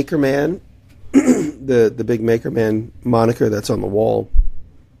 The Maker Man, the big Maker Man moniker that's on the wall.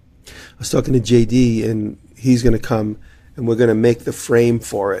 I was talking to JD, and he's going to come, and we're going to make the frame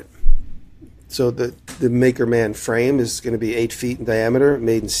for it. So the Maker Man frame is going to be 8 feet in diameter,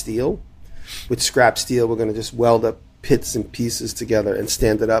 made in steel. With scrap steel, we're going to just weld up bits and pieces together and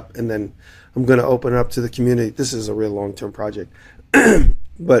stand it up, and then I'm going to open it up to the community. This is a real long-term project,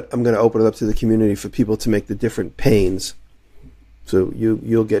 but I'm going to open it up to the community for people to make the different panes. So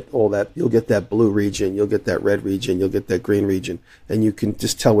you'll get all that. You'll get that blue region, you'll get that red region, you'll get that green region, and you can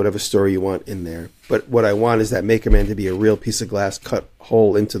just tell whatever story you want in there. But what I want is that Maker Man to be a real piece of glass cut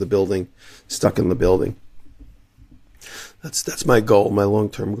hole into the building, stuck in the building. That's my goal. My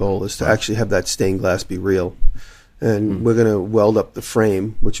long-term goal is to actually have that stained glass be real. And we're going to weld up the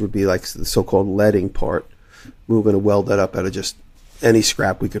frame, which would be like the so-called leading part. We're going to weld that up out of just any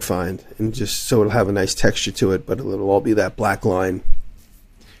scrap we could find, and just so it'll have a nice texture to it, but it'll all be that black line.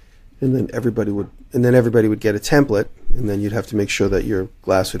 And then everybody would get a template, and then you'd have to make sure that your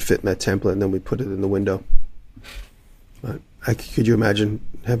glass would fit in that template, and then we put it in the window. But could you imagine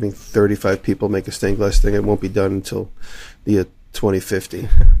having 35 people make a stained glass thing? It won't be done until the year 2050.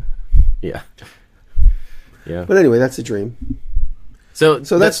 Yeah. But anyway, that's a dream. So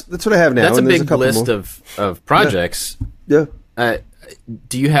that's what I have now. That's and a big list more. of projects. Yeah.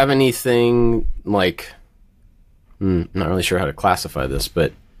 Do you have anything like? I'm not really sure how to classify this,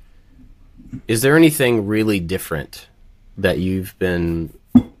 but is there anything really different that you've been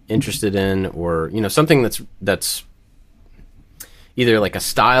interested in, or something that's either like a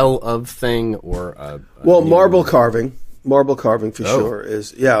style of thing or marble carving for sure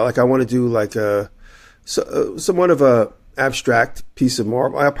is like I want to do like somewhat of a abstract piece of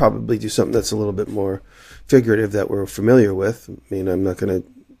marble. I'll probably do something that's a little bit more figurative that we're familiar with. I mean, I'm not going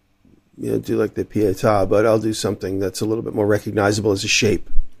to do like the Pietà, but I'll do something that's a little bit more recognizable as a shape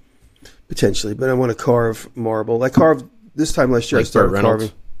potentially. But I want to carve marble. I carved this time last year. Like I started Burt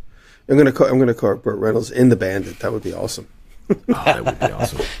carving. I'm going to carve Burt Reynolds in the Bandit. That would be awesome. Oh, that would be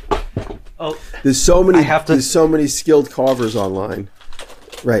awesome. There's so many skilled carvers online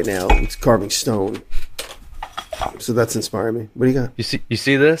right now. It's carving stone. So that's inspiring me. What do you got? You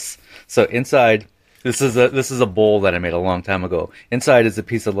see this? So inside This is a bowl that I made a long time ago. Inside is a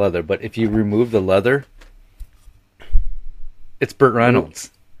piece of leather, but if you remove the leather, it's Burt Reynolds.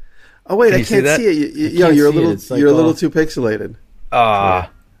 Oh wait, Can I you see can't that? see it. You're a see it. little, It's like you're a little all- too pixelated. That's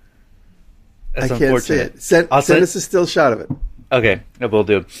I can't unfortunate. see it. I'll Send us a still shot of it. Okay, I will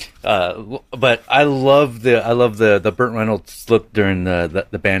do. But I love the Burt Reynolds look during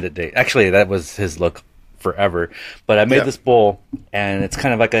the Bandit day. Actually, that was his look forever. But I made Yeah. this bowl, and it's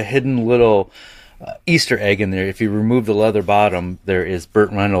kind of like a hidden little Easter egg in there. If you remove the leather bottom, there is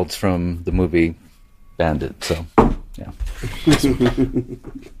Burt Reynolds from the movie Bandit. So, yeah.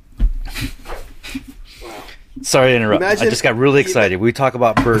 Sorry to interrupt. Imagine- I just got really excited. We talk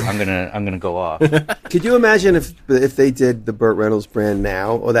about Burt, I'm gonna go off. Could you imagine if they did the Burt Reynolds brand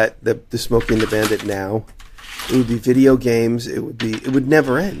now, or that the Smokey and the Bandit now? It would be video games. It would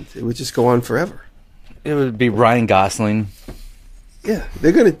never end. It would just go on forever. It would be Ryan Gosling. Yeah,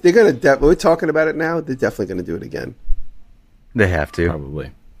 we're talking about it now. They're definitely gonna do it again. They have to.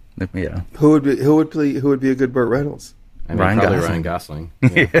 Probably. Yeah. Who would be a good Burt Reynolds? I mean, Ryan probably Gosling. Ryan Gosling.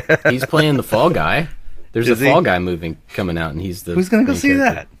 Yeah. He's playing the Fall Guy. There's Is a he? Fall Guy movie coming out, and he's the. Who's gonna go main see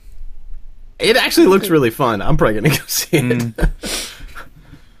character. that? It actually looks really fun. I'm probably gonna go see it.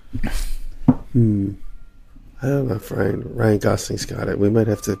 I don't know if Ryan Gosling's got it. We might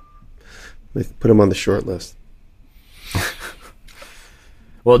have to put him on the short list.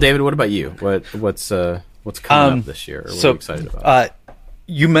 Well, David, what about you? What's coming up this year? Or what are you excited about?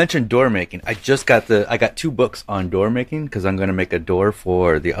 You mentioned door making. I got 2 books on door making because I'm going to make a door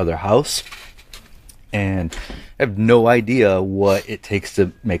for the other house, and I have no idea what it takes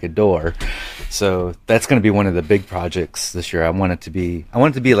to make a door. So that's going to be one of the big projects this year. I want it to be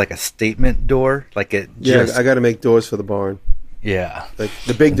like a statement door, like it. Yeah, Just, I got to make doors for the barn, yeah. like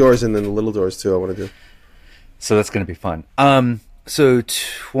the big doors and then the little doors too. I want to do. So that's going to be fun. So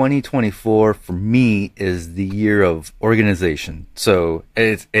 2024 for me is the year of organization. So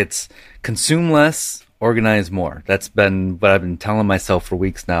it's consume less, organize more. That's been what I've been telling myself for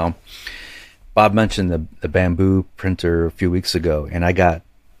weeks now. Bob mentioned the bamboo printer a few weeks ago, and I got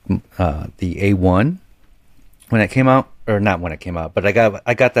the A1 when it came out, or not when it came out, but I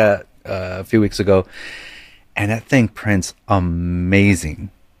got that a few weeks ago, and that thing prints amazing.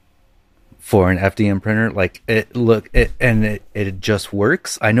 For an FDM printer, like it just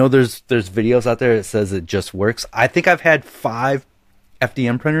works. I know there's videos out there that says it just works. I think I've had 5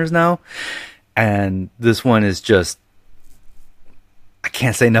 FDM printers now, and this one is just, I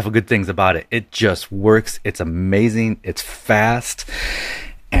can't say enough of good things about it. It just works. It's amazing. It's fast,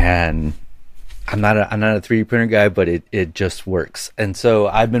 and I'm not a 3D printer guy, but it just works. And so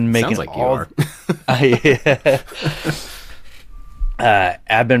I've been making Sounds like you are.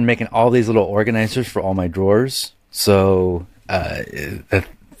 I've been making all these little organizers for all my drawers. So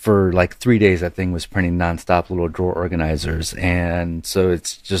for like 3 days, that thing was printing nonstop little drawer organizers. And so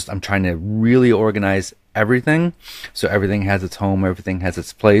it's just, I'm trying to really organize everything. So everything has its home, everything has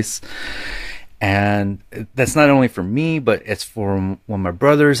its place. And that's not only for me, but it's for when my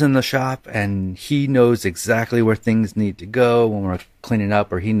brother's in the shop and he knows exactly where things need to go when we're cleaning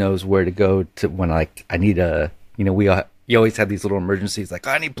up, or he knows where to go to when like I need a, you always have these little emergencies like,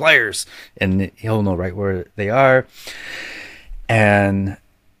 I need pliers, and he'll know right where they are. And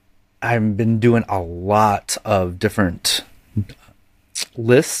I've been doing a lot of different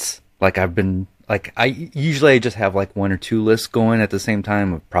lists. Like I usually just have like 1 or 2 lists going at the same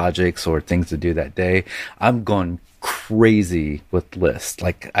time of projects or things to do that day. I'm going crazy with lists.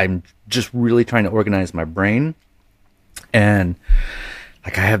 Like I'm just really trying to organize my brain. And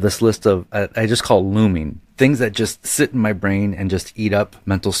like I have this list of, I just call looming, things that just sit in my brain and just eat up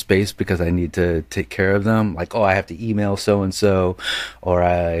mental space because I need to take care of them. Like, oh, I have to email so-and-so, or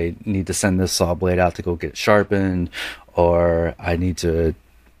I need to send this saw blade out to go get sharpened, or I need to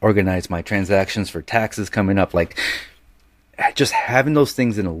organize my transactions for taxes coming up. Like just having those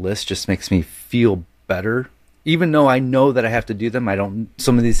things in a list just makes me feel better. Even though I know that I have to do them,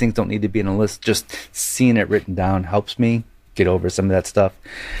 some of these things don't need to be in a list. Just seeing it written down helps me get over some of that stuff.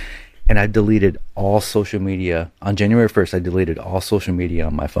 And I deleted all social media. On January 1st, I deleted all social media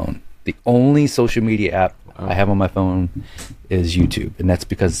on my phone. The only social media app I have on my phone is YouTube. And that's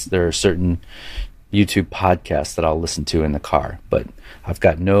because there are certain YouTube podcasts that I'll listen to in the car. But I've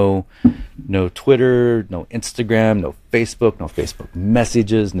got no Twitter, no Instagram, no Facebook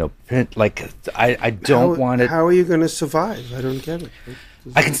messages, no print. Like, I don't want it. How are you going to survive? I don't get it.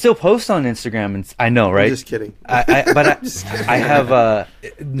 I can still post on Instagram, and I know, right? I'm just kidding. I have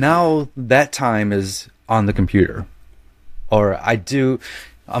now that time is on the computer, or I do.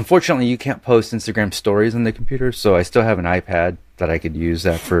 Unfortunately, you can't post Instagram stories on the computer, so I still have an iPad that I could use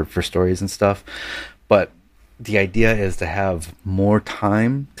that for stories and stuff. but the idea is to have more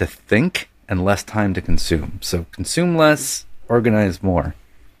time to think and less time to consume. So consume less, organize more.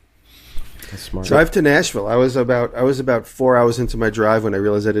 That's smart. Drive to Nashville. I was about 4 hours into my drive when I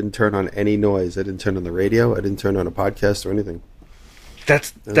realized I didn't turn on any noise. I didn't turn on the radio. I didn't turn on a podcast or anything.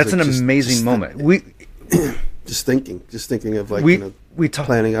 That's an amazing moment. Just thinking of like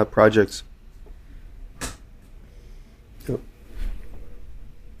planning out projects.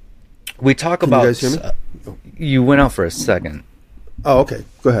 We talk Can about. you guys hear me? You went out for a second. Oh, okay.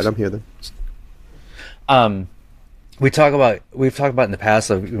 Go ahead. I'm here then. We've talked about in the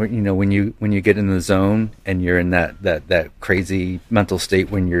past of, you know, when you get in the zone and you're in that crazy mental state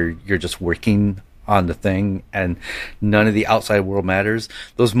when you're just working on the thing and none of the outside world matters.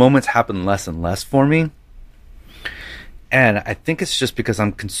 Those moments happen less and less for me. And I think it's just because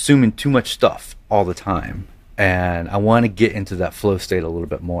I'm consuming too much stuff all the time. And I want to get into that flow state a little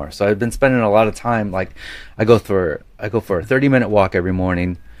bit more. So I've been spending a lot of time, like I go for a 30-minute walk every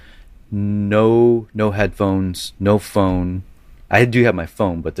morning. No headphones, no phone. I do have my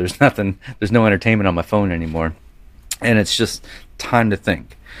phone, but there's no entertainment on my phone anymore. And it's just time to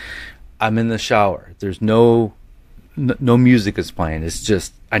think. I'm in the shower. There's no music is playing. It's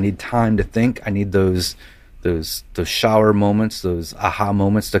just, I need time to think. I need those shower moments, those aha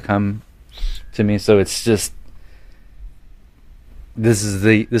moments to come to me. So it's just, this is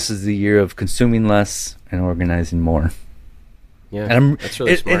the year of consuming less and organizing more. Yeah, and that's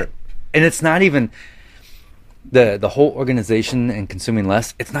really smart. And it's not even the whole organization and consuming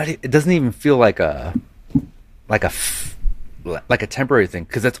less. It's not. It doesn't even feel like a temporary thing,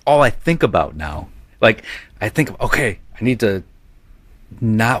 because that's all I think about now. Like I think, okay, I need to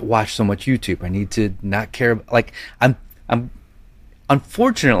not watch so much YouTube. I need to not care. Like I'm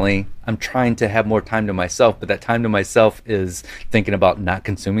unfortunately, I'm trying to have more time to myself, but that time to myself is thinking about not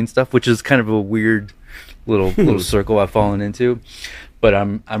consuming stuff, which is kind of a weird little circle I've fallen into. But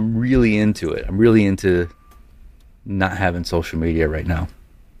I'm really into it. I'm really into not having social media right now.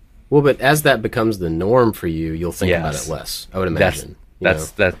 Well, but as that becomes the norm for you, you'll think about it less, I would imagine.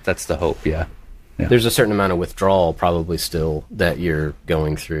 That's the hope, yeah. There's a certain amount of withdrawal probably still that you're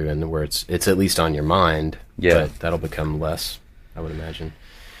going through, and where it's at least on your mind, but that'll become less, I would imagine.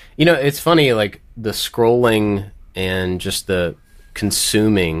 You know, it's funny, like the scrolling and just the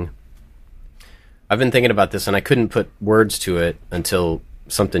consuming. I've been thinking about this, and I couldn't put words to it until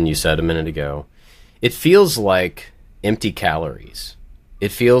something you said a minute ago. It feels like empty calories.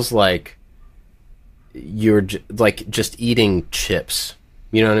 It feels like you're like just eating chips.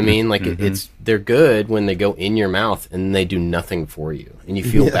 You know what I mean? Like they're good when they go in your mouth and they do nothing for you, and you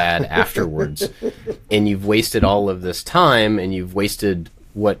feel bad afterwards, and you've wasted all of this time, and you've wasted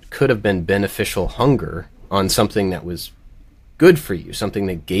what could have been beneficial hunger on something that was good for you, something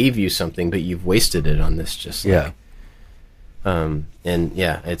that gave you something, but you've wasted it on this just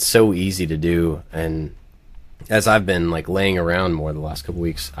it's so easy to do. And as I've been like laying around more the last couple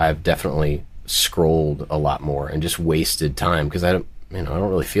weeks, I've definitely scrolled a lot more and just wasted time, because I don't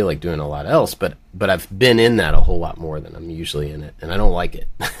really feel like doing a lot else, but I've been in that a whole lot more than I'm usually in it, and I don't like it.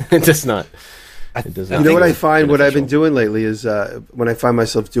 It's just not. You know what I find? What I've been doing lately is when I find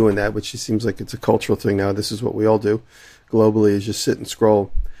myself doing that, which seems like it's a cultural thing now. This is what we all do globally, is just sit and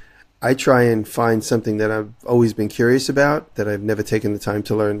scroll. I try and find something that I've always been curious about that I've never taken the time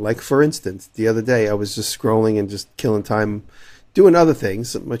to learn. Like, for instance, the other day I was just scrolling and just killing time doing other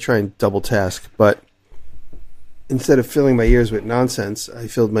things. I try and double task, but instead of filling my ears with nonsense, I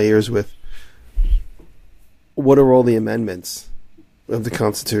filled my ears with what are all the amendments of the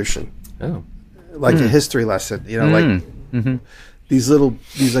Constitution? Oh. Like a history lesson, these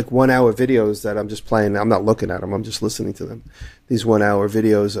like 1 hour videos that I'm just playing. I'm not looking at them. I'm just listening to them. These 1 hour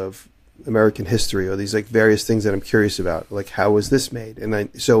videos of American history, or these like various things that I'm curious about. Like, how was this made? And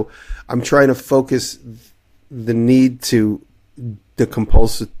so I'm trying to focus the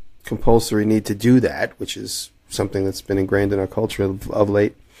compulsory need to do that, which is something that's been ingrained in our culture of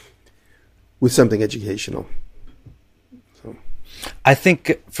late, with something educational. So I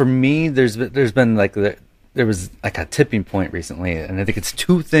think for me, there was like a tipping point recently, and I think it's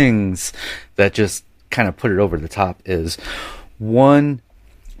two things that just kind of put it over the top. Is one,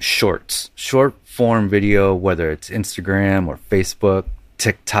 short form video, whether it's Instagram or Facebook,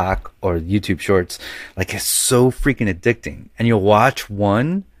 TikTok or YouTube Shorts, like it's so freaking addicting. And you'll watch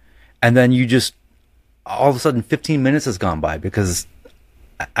one, and then you just all of a sudden 15 minutes has gone by because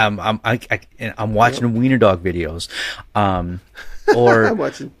I'm watching wiener dog videos, or I'm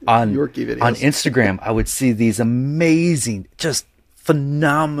watching on Yorkie videos. On Instagram, I would see these amazing, just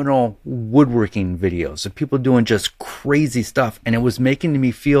phenomenal woodworking videos of people doing just crazy stuff, and it was making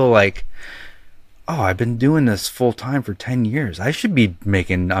me feel like oh, I've been doing this full time for 10 years. I should be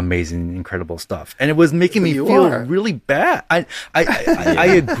making amazing, incredible stuff. And it was making me feel really bad. I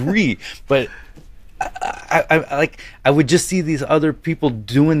agree, but I would just see these other people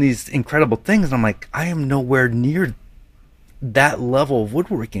doing these incredible things, and I'm like, I am nowhere near that level of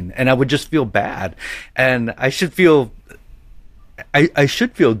woodworking, and I would just feel bad, and I should feel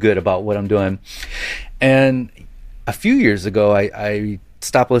good about what I'm doing. And a few years ago, I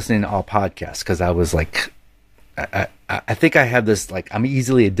stopped listening to all podcasts because I was like, I think I have this, like, I'm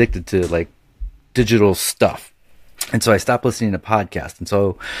easily addicted to like digital stuff, and so I stopped listening to podcasts, and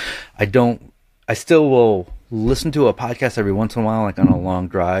so I still will listen to a podcast every once in a while, like on a long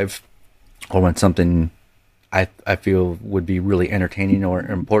drive, or when something I feel would be really entertaining or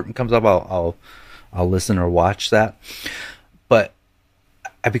important comes up, I'll listen or watch that. But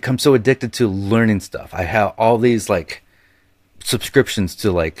I become so addicted to learning stuff. I have all these like subscriptions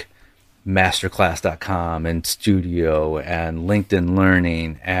to like masterclass.com and Studio and LinkedIn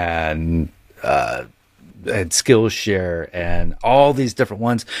Learning and Skillshare and all these different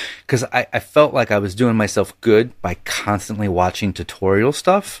ones, because I felt like I was doing myself good by constantly watching tutorial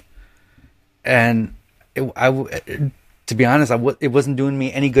stuff, and to be honest, it wasn't doing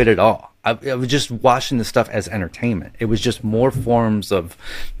me any good at all. I was just watching the stuff as entertainment. It was just more forms of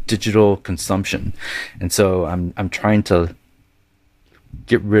digital consumption, and so I'm trying to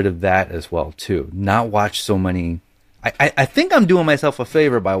get rid of that as well too. Not watch so many. I think I'm doing myself a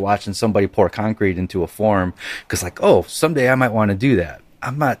favor by watching somebody pour concrete into a form, because like, oh, someday I might want to do that.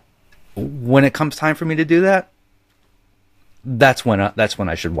 I'm not. When it comes time for me to do that, that's when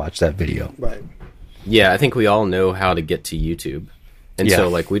I should watch that video. Right. Yeah, I think we all know how to get to YouTube. And Yeah. so,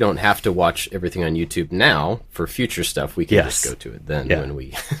 like, we don't have to watch everything on YouTube now for future stuff. We can Yes. just go to it then Yeah. when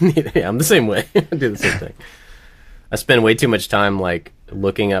we need it. Yeah, I'm the same way. I do the same thing. I spend way too much time, like,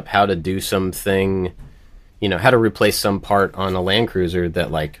 looking up how to do something, you know, how to replace some part on a Land Cruiser that,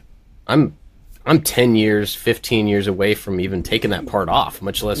 like, I'm 10 years, 15 years away from even taking that part off,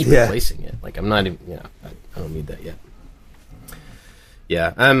 much less replacing it. Like, I'm not even, I don't need that yet.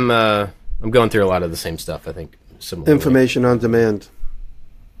 Yeah, I'm going through a lot of the same stuff, I think. Similarly. Information on demand.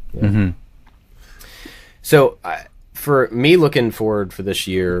 Yeah. Mm-hmm. So, for me looking forward for this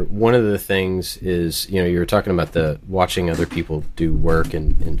year, one of the things is, you know, you were talking about the watching other people do work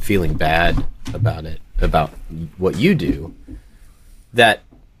and feeling bad about it, about what you do. That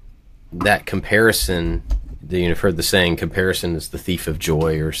comparison, you've heard the saying, comparison is the thief of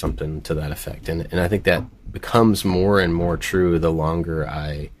joy, or something to that effect. And I think that becomes more and more true the longer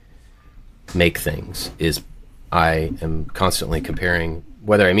I make things, is I am constantly comparing,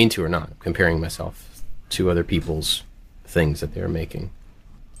 whether I mean to or not, comparing myself to other people's things that they're making.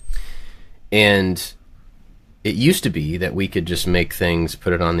 And it used to be that we could just make things,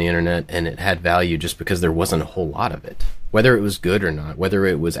 put it on the internet, and it had value just because there wasn't a whole lot of it. Whether it was good or not, whether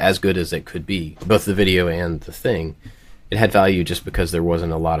it was as good as it could be, both the video and the thing, it had value just because there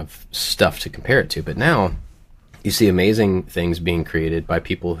wasn't a lot of stuff to compare it to. But now you see amazing things being created by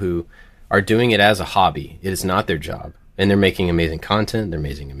people who are doing it as a hobby. It is not their job. And they're making amazing content. They're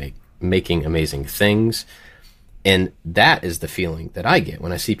making amazing things. And that is the feeling that I get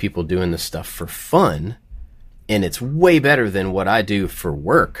when I see people doing this stuff for fun, and it's way better than what I do for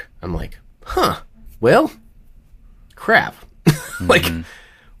work. I'm like, well, crap. Like,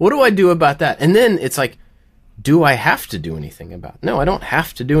 what do I do about that? And then it's like, do I have to do anything about it? No, I don't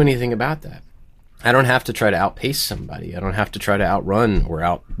have to do anything about that. I don't have to try to outpace somebody. I don't have to try to outrun or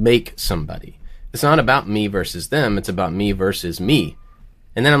outmake somebody. It's not about me versus them. It's about me versus me.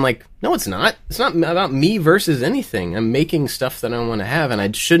 And then I'm like, no, it's not. It's not about me versus anything. I'm making stuff that I want to have, and I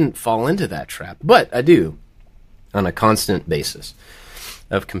shouldn't fall into that trap. But I do on a constant basis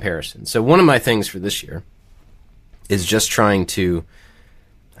of comparison. So one of my things for this year is just trying to,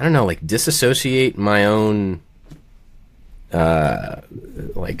 I don't know, like disassociate my own,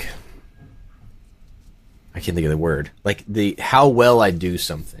 like, I can't think of the word, like how well I do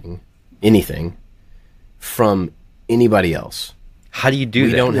something, anything, from anybody else. How do you do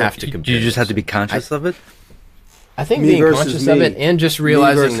that? We don't have to compare. Do you just have to be conscious of it? I think Me being versus conscious me. of it and just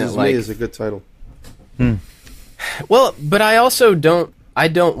realizing Me that, versus like, me is a good title. well, but I also don't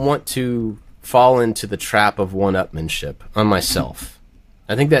want to fall into the trap of one-upmanship on myself.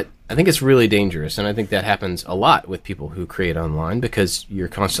 I think it's really dangerous, and I think that happens a lot with people who create online, because you're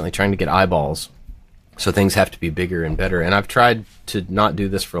constantly trying to get eyeballs. So things have to be bigger and better. And I've tried to not do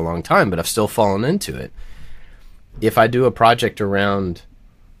this for a long time, but I've still fallen into it. If I do a project around,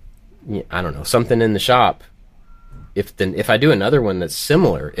 I don't know, something in the shop, if I do another one that's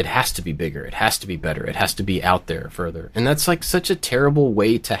similar, it has to be bigger, it has to be better, it has to be out there further. And that's like such a terrible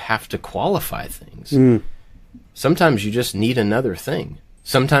way to have to qualify things. Sometimes you just need another thing.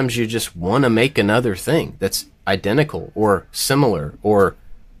 Sometimes you just want to make another thing that's identical or similar or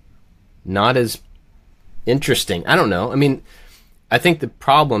not as interesting. I don't know. I mean, I think the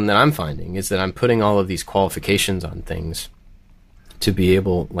problem that I'm finding is that I'm putting all of these qualifications on things to be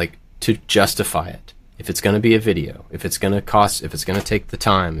able, like, to justify it. If it's going to be a video, if it's going to cost, if it's going to take the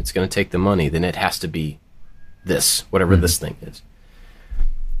time, it's going to take the money, then it has to be this, whatever this thing is.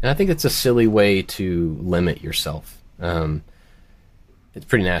 And I think it's a silly way to limit yourself. It's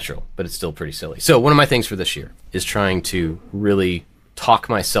pretty natural, but it's still pretty silly. So one of my things for this year is trying to really talk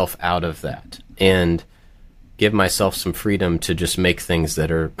myself out of that and give myself some freedom to just make things that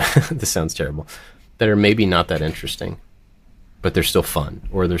are, this sounds terrible, that are maybe not that interesting, but they're still fun,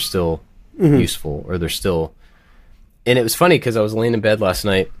 or they're still useful, or they're still... And it was funny because I was laying in bed last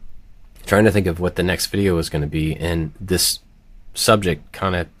night trying to think of what the next video was going to be, and this subject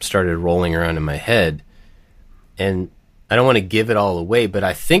kind of started rolling around in my head. And I don't want to give it all away, but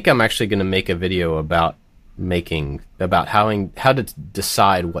I think I'm actually going to make a video about how to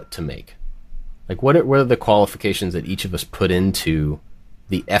decide what to make. Like, what are the qualifications that each of us put into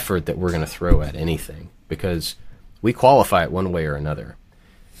the effort that we're going to throw at anything? Because we qualify it one way or another.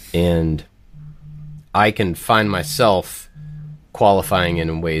 And I can find myself qualifying it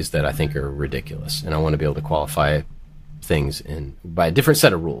in ways that I think are ridiculous. And I want to be able to qualify things by a different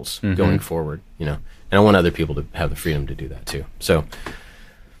set of rules going forward, you know. And I want other people to have the freedom to do that too. So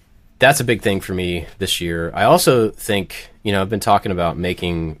that's a big thing for me this year. I also think, you know, I've been talking about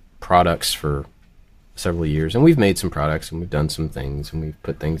making products for several years, and we've made some products and we've done some things and we've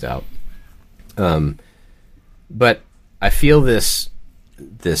put things out. But I feel this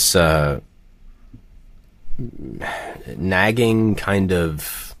nagging kind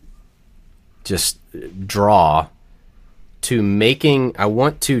of just draw to making, I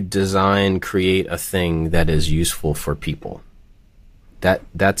want to create a thing that is useful for people.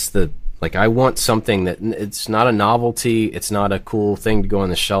 That's like, I want something that it's not a novelty, it's not a cool thing to go on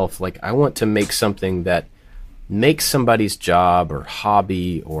the shelf. Like, I want to make something that makes somebody's job or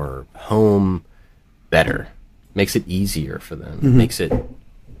hobby or home better, makes it easier for them, makes it,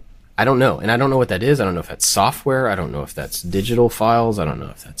 I don't know. And I don't know what that is. I don't know if that's software. I don't know if that's digital files. I don't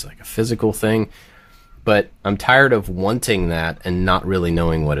know if that's like a physical thing. But I'm tired of wanting that and not really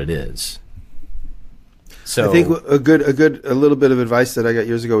knowing what it is. So I think a little bit of advice that I got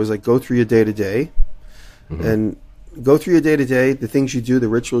years ago was like, go through your day to day, and go through your day to day, the things you do, the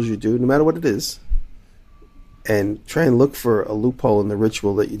rituals you do, no matter what it is, and try and look for a loophole in the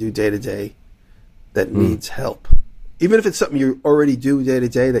ritual that you do day to day that needs help. Even if it's something you already do day to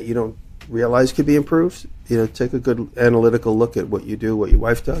day that you don't realize could be improved, you know, take a good analytical look at what you do, what your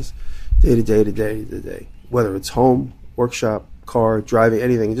wife does, day to day to day to day, whether it's home, workshop, car, driving,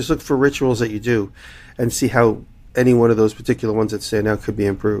 anything. Just look for rituals that you do and see how any one of those particular ones that stand out could be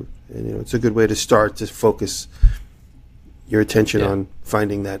improved. And, you know, it's a good way to start to focus your attention on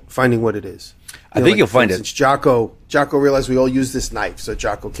finding what it is. I think you'll find it. Jocko realized we all use this knife, so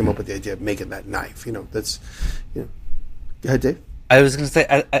Jocko came up with the idea of making that knife. You know, that's, you know. Go ahead, Dave. I was going to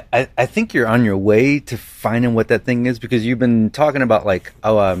say, I think you're on your way to finding what that thing is, because you've been talking about like,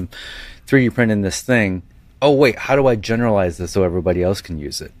 3D printing this thing. Oh, wait, how do I generalize this so everybody else can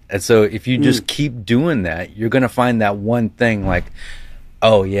use it? And so if you just keep doing that, you're going to find that one thing like,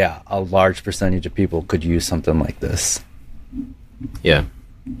 oh, yeah, a large percentage of people could use something like this. Yeah.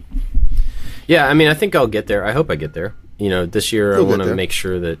 Yeah, I mean, I think I'll get there. I hope I get there. You know, this year I want to make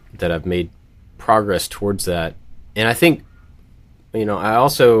sure that I've made progress towards that. And I think, you know, I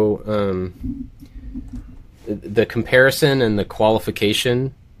also, the comparison and the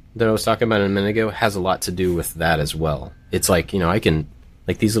qualification that I was talking about a minute ago has a lot to do with that as well. It's like, you know, I can,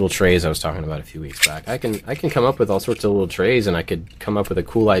 like these little trays I was talking about a few weeks back, I can come up with all sorts of little trays, and I could come up with a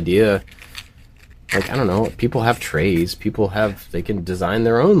cool idea. Like, I don't know, people have trays, they can design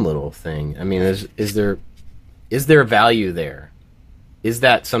their own little thing. I mean, is there value there? Is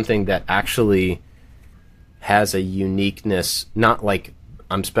that something that actually has a uniqueness, not like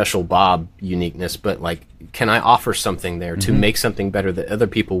I'm Special Bob uniqueness, but like, can I offer something there to make something better that other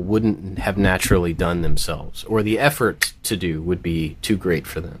people wouldn't have naturally done themselves, or the effort to do would be too great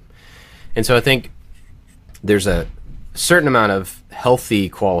for them? And so I think there's a certain amount of healthy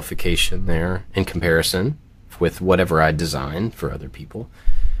qualification there in comparison with whatever I design for other people.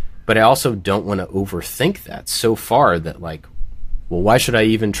 But I also don't want to overthink that so far that like, well, why should I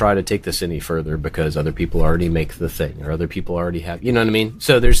even try to take this any further because other people already make the thing, or other people already have, you know what I mean?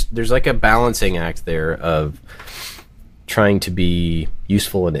 So there's like a balancing act there of trying to be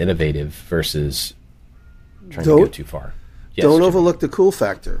useful and innovative versus trying to go too far. Yes, Don't Jim. overlook the cool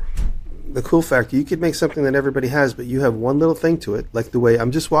factor. The cool factor, you could make something that everybody has, but you have one little thing to it, like the way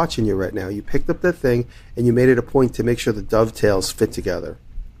I'm just watching you right now. You picked up that thing and you made it a point to make sure the dovetails fit together.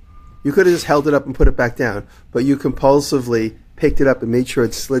 You could have just held it up and put it back down, but you compulsively picked it up and made sure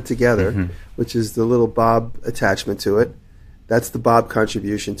it slid together, which is the little bob attachment to it. That's the bob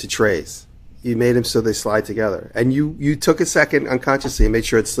contribution to trays. You made them so they slide together. And you took a second unconsciously and made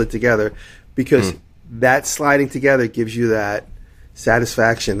sure it slid together, because that sliding together gives you that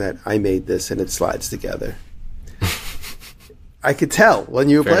satisfaction that I made this and it slides together. I could tell when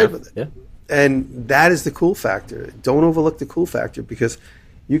you played with it. Yeah. And that is the cool factor. Don't overlook the cool factor, because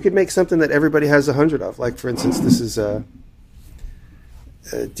you could make something that everybody has 100 of. Like, for instance, this is a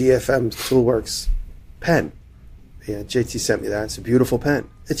DFM Toolworks pen. Yeah, JT sent me that. It's a beautiful pen.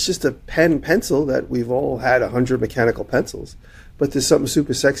 It's just a pencil that we've all had 100 mechanical pencils. But there's something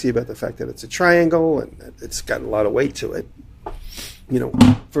super sexy about the fact that it's a triangle and it's got a lot of weight to it. You know,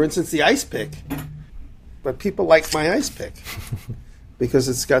 for instance, the ice pick. But people like my ice pick because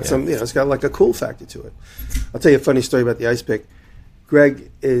it's got some, it's got like a cool factor to it. I'll tell you a funny story about the ice pick.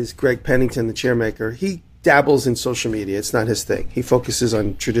 Greg Pennington, the chairmaker. He dabbles in social media. It's not his thing. He focuses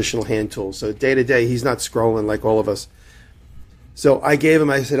on traditional hand tools. So day to day, he's not scrolling like all of us. So I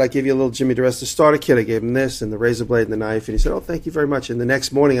said, I gave you a little Jimmy DeResta starter kit. I gave him this and the razor blade and the knife. And he said, oh, thank you very much. And the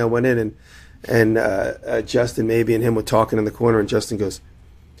next morning I went in and Justin Maybe and him were talking in the corner. And Justin goes,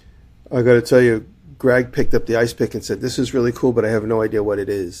 I got to tell you, Greg picked up the ice pick and said, this is really cool, but I have no idea what it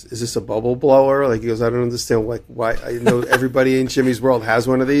is. Is this a bubble blower? Like, he goes, I don't understand why. I know everybody in Jimmy's world has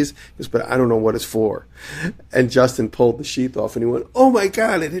one of these. He goes, but I don't know what it's for. And Justin pulled the sheath off and he went, oh my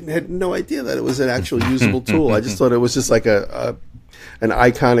God, I had no idea that it was an actual usable tool. I just thought it was just like an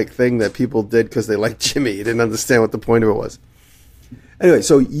iconic thing that people did because they liked Jimmy. He didn't understand what the point of it was. Anyway,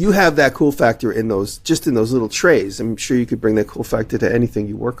 so you have that cool factor in those little trays. I'm sure you could bring that cool factor to anything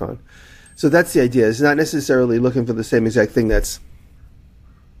you work on. So that's the idea. It's not necessarily looking for the same exact thing that's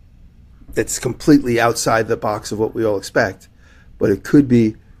completely outside the box of what we all expect, but it could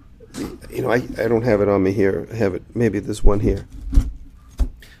be, I don't have it on me here. I have it, maybe there's one here.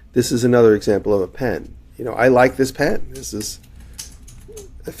 This is another example of a pen. I like this pen. This is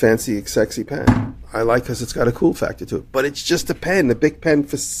a fancy, sexy pen. I like because it's got a cool factor to it, but it's just a pen. The big pen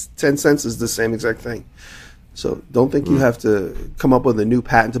for 10 cents is the same exact thing. So don't think you have to come up with a new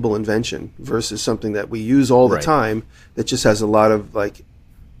patentable invention versus something that we use all the time that just has a lot of, like,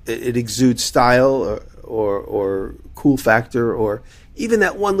 it exudes style or cool factor, or even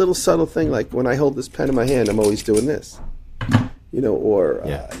that one little subtle thing, like when I hold this pen in my hand, I'm always doing this. You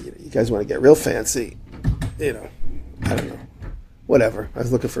guys want to get real fancy, I don't know. Whatever. I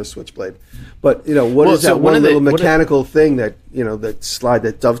was looking for a switchblade. But, what is that one little mechanical thing that,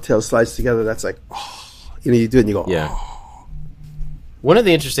 that dovetail slides together that's like, oh. You do it and you go, oh. One of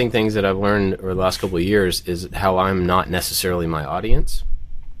the interesting things that I've learned over the last couple of years is how I'm not necessarily my audience.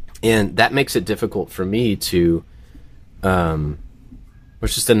 And that makes it difficult for me to,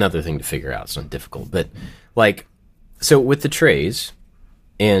 it's just another thing to figure out. It's not difficult. But, so with the trays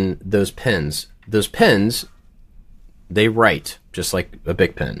and those pens, they write just like a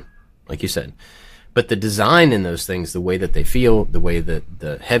big pen, like you said. But the design in those things, the way that they feel, the way that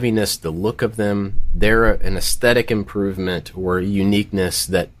the heaviness, the look of them, they're an aesthetic improvement or uniqueness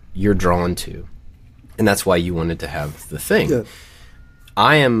that you're drawn to. And that's why you wanted to have the thing. Yeah.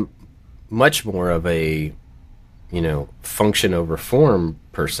 I am much more of a, function over form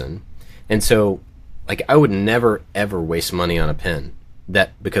person. And so, I would never, ever waste money on a pen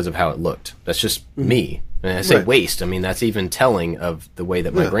because of how it looked. That's just me. And I say waste, that's even telling of the way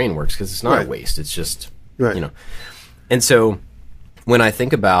that my brain works, because it's not a waste. It's just, And so when I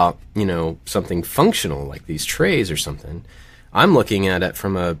think about, something functional like these trays or something, I'm looking at it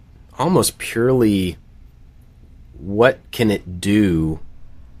from a almost purely what can it do?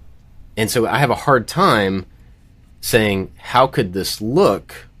 And so I have a hard time saying, how could this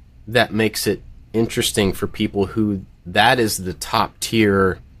look that makes it interesting for people who that is the top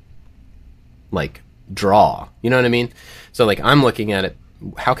tier, draw, you know what I mean? So I'm looking at it,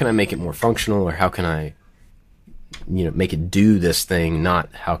 how can I make it more functional, or how can I make it do this thing, not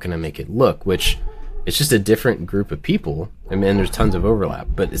how can I make it look, which it's just a different group of people. There's tons of overlap,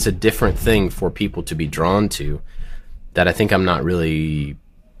 but it's a different thing for people to be drawn to that I think I'm not really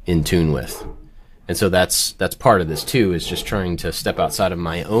in tune with. And so that's part of this too, is just trying to step outside of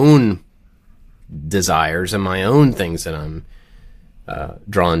my own desires and my own things that I'm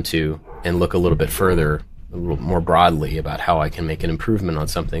drawn to, and look a little bit further, a little more broadly about how I can make an improvement on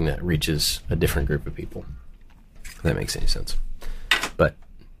something that reaches a different group of people. If that makes any sense. But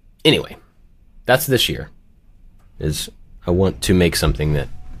anyway, that's this year. Is I want to make something that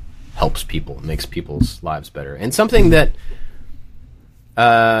helps people, makes people's lives better, and something that,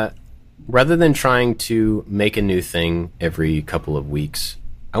 rather than trying to make a new thing every couple of weeks,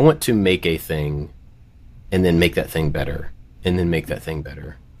 I want to make a thing, and then make that thing better, and then make that thing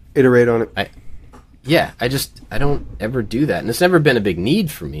better. Iterate on it. I don't ever do that, and it's never been a big need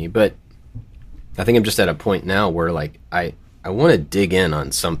for me. But I think I'm just at a point now where like I want to dig in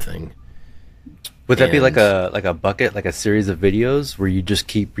on something. Would that be like a bucket, like a series of videos where you just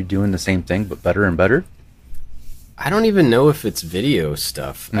keep redoing the same thing but better and better? I don't even know if it's video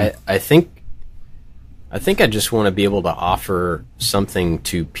stuff. I think I just want to be able to offer something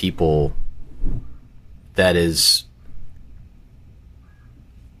to people that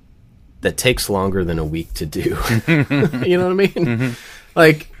takes longer than a week to do. You know what I mean? Mm-hmm.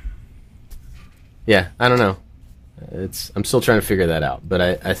 Like, yeah, I don't know. I'm still trying to figure that out, but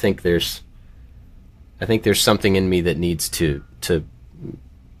I think there's something in me that needs to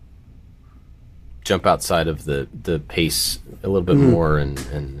jump outside of the pace a little bit more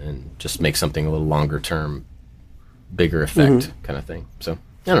and just make something a little longer term, bigger effect kind of thing. So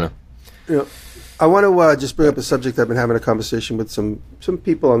I don't know. Yeah. I want to just bring up a subject. I've been having a conversation with some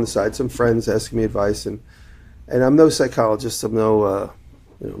people on the side, some friends asking me advice, and I'm no psychologist. I'm no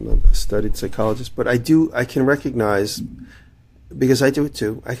I'm not a studied psychologist, but I can recognize, because I do it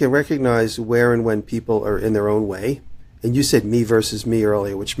too, I can recognize where and when people are in their own way. And you said me versus me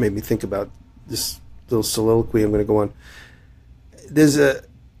earlier, which made me think about this little soliloquy I'm going to go on.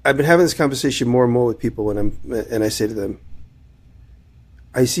 I've been having this conversation more and more with people and I say to them,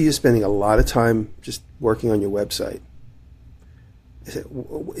 I see you spending a lot of time just working on your website.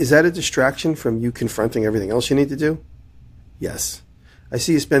 Is that a distraction from you confronting everything else you need to do? Yes. I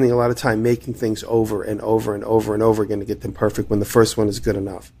see you spending a lot of time making things over and over and over and over again to get them perfect when the first one is good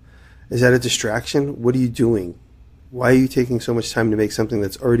enough. Is that a distraction? What are you doing? Why are you taking so much time to make something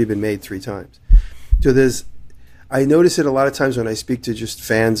that's already been made 3 times? So I notice it a lot of times when I speak to just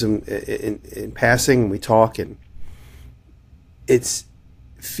fans in passing, and we talk, and it's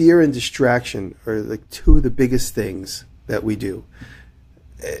fear and distraction are like 2 of the biggest things that we do.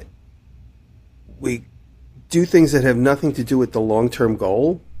 We do things that have nothing to do with the long-term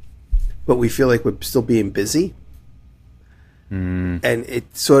goal, but we feel like we're still being busy. And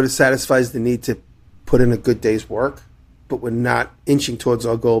it sort of satisfies the need to put in a good day's work, but we're not inching towards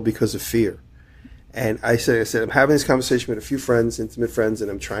our goal because of fear. And I said, I'm having this conversation with a few friends, intimate friends, and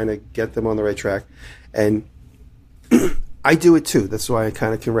I'm trying to get them on the right track. And I do it too. That's why I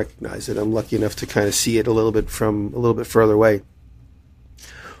kind of can recognize it. I'm lucky enough to kind of see it a little bit further away.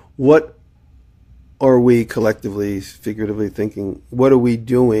 What are we collectively, figuratively thinking? What are we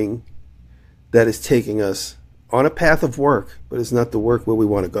doing that is taking us on a path of work, but it's not the work where we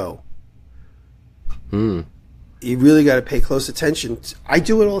want to go? You really got to pay close attention. I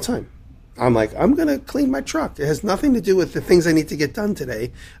do it all the time. I'm like, I'm going to clean my truck. It has nothing to do with the things I need to get done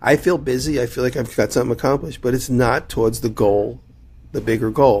today. I feel busy. I feel like I've got something accomplished, but it's not towards the goal, the bigger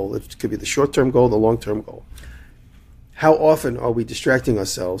goal. It could be the short-term goal, the long-term goal. How often are we distracting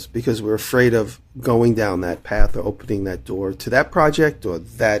ourselves because we're afraid of going down that path or opening that door to that project or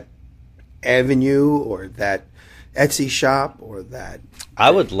that avenue or that Etsy shop or that?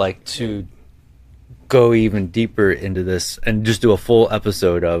 I would like to go even deeper into this and just do a full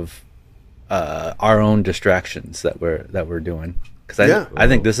episode of our own distractions that we're doing, because I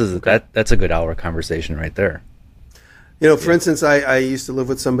think this is that's a good hour conversation right there. For instance, I used to live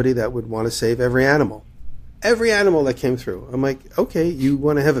with somebody that would want to save every animal that came through. I'm like, okay, you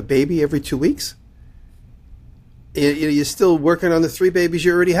want to have a baby every 2 weeks? You're still working on the 3 babies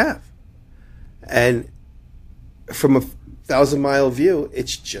you already have, and from a 1,000-mile view,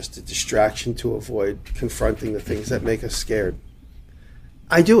 it's just a distraction to avoid confronting the things that make us scared.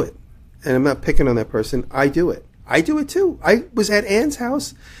 I do it. And I'm not picking on that person. I do it. I do it too. I was at Ann's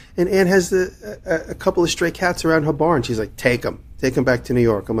house, and Ann has a couple of stray cats around her barn. She's like, take them back to New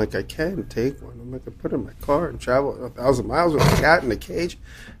York. I'm like, I can't take one. I'm like, I put it in my car and travel 1,000 miles with a cat in a cage.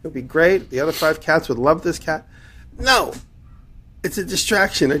 It would be great. The other 5 cats would love this cat. No, it's a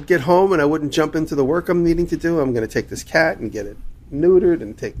distraction. I'd get home and I wouldn't jump into the work I'm needing to do. I'm going to take this cat and get it neutered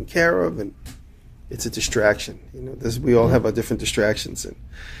and taken care of, and it's a distraction. We all have our different distractions. And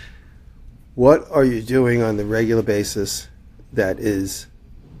what are you doing on the regular basis that is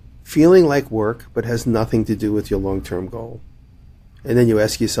feeling like work but has nothing to do with your long-term goal? And then you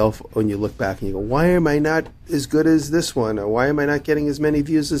ask yourself, when you look back and you go, why am I not as good as this one? Or why am I not getting as many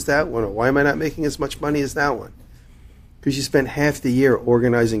views as that one? Or why am I not making as much money as that one? Because you spent half the year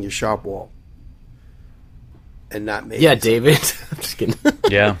organizing your shop wall. and not maybe. Yeah, David. I'm just kidding.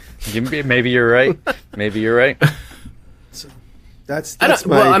 Yeah, maybe you're right. Maybe you're right. So that's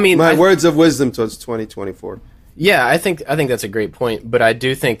my words of wisdom towards 2024. Yeah, I think that's a great point, but I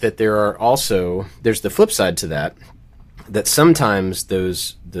do think that there's the flip side to that sometimes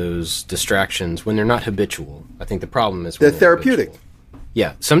those distractions, when they're not habitual, I think the problem is when they're therapeutic. Habitual.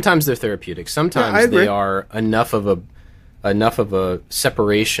 Yeah, sometimes they're therapeutic. Sometimes they are enough of a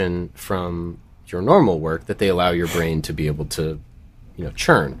separation from your normal work that they allow your brain to be able to,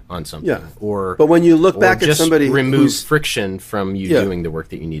 churn on something. Yeah. But when you look back at somebody remove friction from you doing the work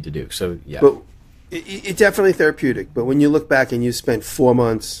that you need to do. So yeah. But it's definitely therapeutic. But when you look back and you spent 4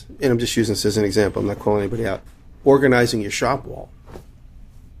 months, and I'm just using this as an example, I'm not calling anybody out, organizing your shop wall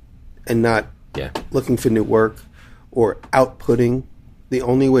and not looking for new work or outputting. The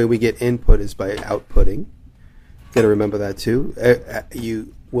only way we get input is by outputting. Got to remember that too.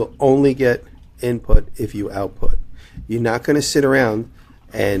 You will only get input if you output. You're not going to sit around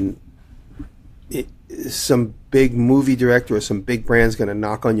and some big movie director or some big brand's going to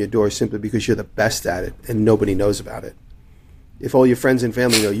knock on your door simply because you're the best at it and nobody knows about it. If all your friends and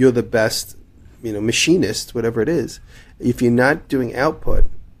family know you're the best, machinist, whatever it is, if you're not doing output,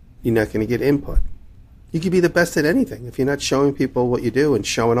 you're not going to get input. You could be the best at anything. If you're not showing people what you do and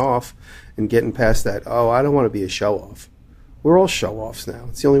showing off and getting past that, I don't want to be a show-off. We're all show-offs now.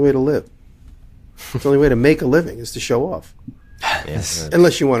 It's the only way to live. It's the only way to make a living is to show off. Yes.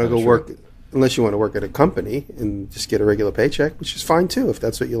 Unless you want to work at a company and just get a regular paycheck, which is fine too. If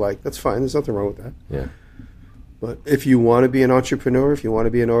that's what you like, that's fine. There's nothing wrong with that. Yeah. But if you want to be an entrepreneur, if you want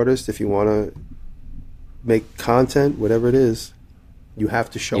to be an artist, if you want to make content, whatever it is, you have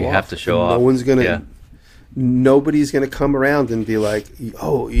to show off. You have to show off. No one's going to... Nobody's going to come around and be like,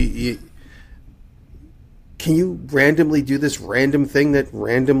 can you randomly do this random thing that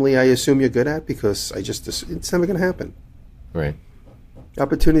randomly I assume you're good at? Because it's never going to happen. Right.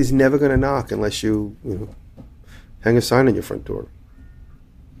 Opportunity's never going to knock unless you hang a sign on your front door.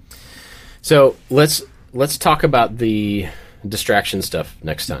 So let's talk about the distraction stuff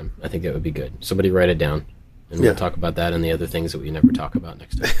next time. I think that would be good. Somebody write it down, and we'll talk about that and the other things that we never talk about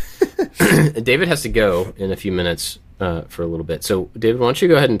next time. David has to go in a few minutes for a little bit. So, David, why don't you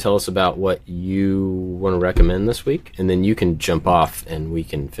go ahead and tell us about what you want to recommend this week, and then you can jump off and we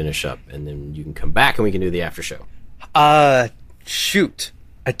can finish up, and then you can come back and we can do the after show. Shoot.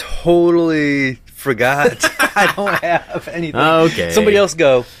 I totally forgot. I don't have anything. Okay. Somebody else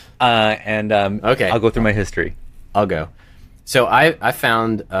go, and okay. I'll go through my history. I'll go. So I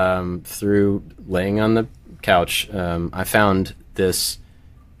found, through laying on the couch, I found this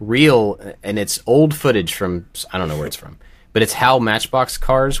reel, and it's old footage from, I don't know where it's from, but it's how Matchbox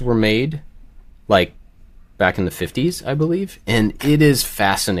cars were made, like back in the 50s, I believe, and it is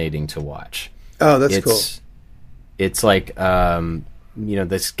fascinating to watch. Oh, that's cool. It's like,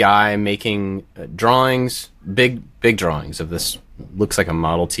 this guy making drawings, big drawings of this, looks like a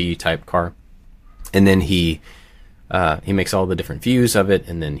Model T type car, and then he makes all the different views of it,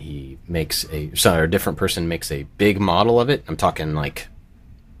 and then he makes a different person makes a big model of it. I'm talking like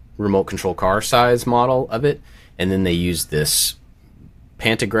remote control car size model of it, and then they use this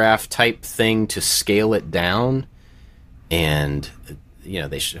pantograph type thing to scale it down, and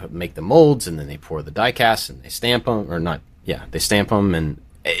they should make the molds, and then they pour the die cast and they stamp them, they stamp them, and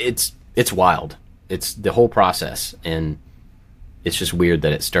it's wild. It's the whole process, and it's just weird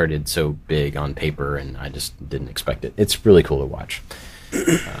that it started so big on paper, and I just didn't expect it. It's really cool to watch.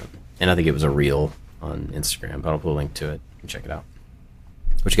 And I think it was a reel on Instagram, but I'll put a link to it and check it out.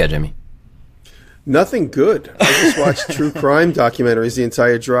 What you got, Jamie? Nothing good. I just watched true crime documentaries the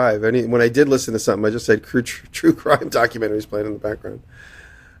entire drive. When I did listen to something, I just had true crime documentaries playing in the background.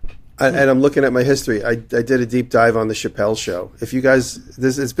 And I'm looking at my history. I did a deep dive on the Chappelle Show. If you guys,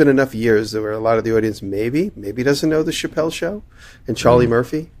 it's been enough years where a lot of the audience maybe doesn't know the Chappelle Show and Charlie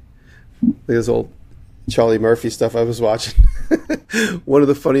Murphy. There's old Charlie Murphy stuff I was watching. One of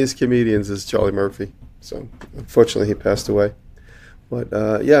the funniest comedians is Charlie Murphy. So unfortunately, he passed away. But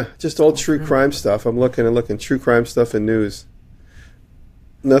just all true crime stuff. I'm looking true crime stuff and news.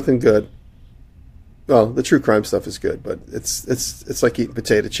 Nothing good. Well, the true crime stuff is good, but it's like eating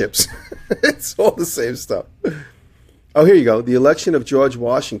potato chips. It's all the same stuff. Oh, here you go. The election of George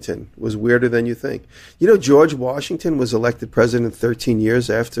Washington was weirder than you think. George Washington was elected president 13 years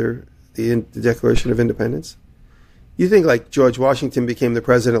after the Declaration of Independence. You think like George Washington became the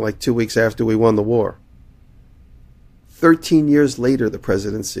president like 2 weeks after we won the war. 13 years later, the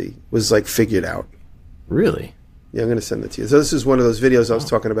presidency was like figured out. Really? Yeah, I'm going to send it to you. So this is one of those videos I was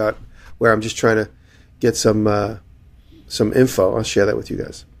talking about where I'm just trying to get some info. I'll share that with you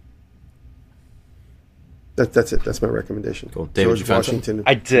guys. That's it. That's my recommendation. Cool. David, George you found Washington,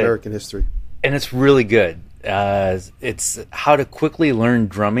 I did. American History. And it's really good. It's how to quickly learn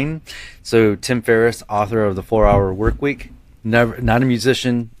drumming. So Tim Ferriss, author of the 4-Hour Workweek, not a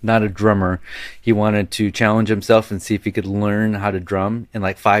musician, not a drummer. He wanted to challenge himself and see if he could learn how to drum in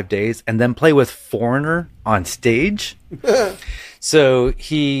like 5 days and then play with Foreigner on stage. So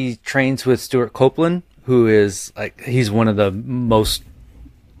he trains with Stuart Copeland, who is he's one of the most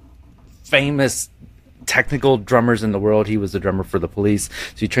famous technical drummers in the world. He was the drummer for the Police,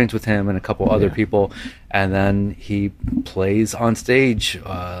 so he trains with him and a couple other people, and then he plays on stage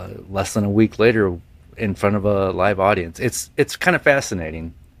less than a week later in front of a live audience. It's kind of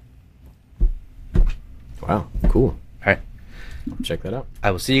fascinating. Wow, cool. All right, Check that out.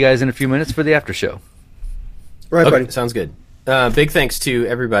 I will see you guys in a few minutes for the after show. Right, Okay, buddy. sounds good. Big thanks to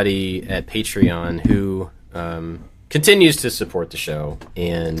everybody at Patreon who continues to support the show.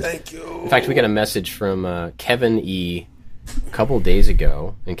 And Thank you. in fact, we got a message from Kevin E. a couple days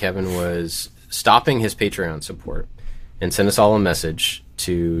ago, and Kevin was stopping his Patreon support and sent us all a message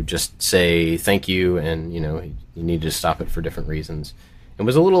to just say thank you, and you needed to stop it for different reasons, and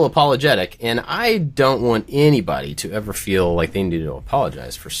was a little apologetic. And I don't want anybody to ever feel like they need to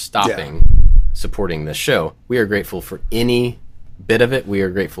apologize for stopping supporting this show. We are grateful for any bit of it. We are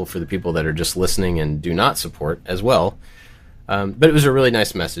grateful for the people that are just listening and do not support as well. But it was a really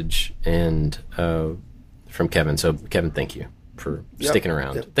nice message and from Kevin. So Kevin, thank you for sticking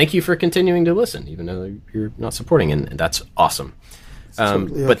around. Yep. Thank you for continuing to listen, even though you're not supporting, and that's awesome.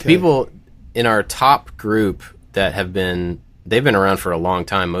 Totally But the okay. people in our top group that they've been around for a long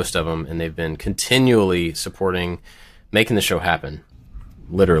time, most of them, and they've been continually supporting, making the show happen,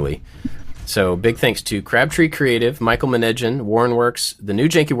 literally. So big thanks to Crabtree Creative, Michael Menedjan, Warren Works, The New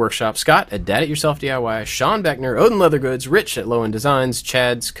Janky Workshop, Scott at Dad It Yourself DIY, Sean Beckner, Odin Leather Goods, Rich at Low End Designs,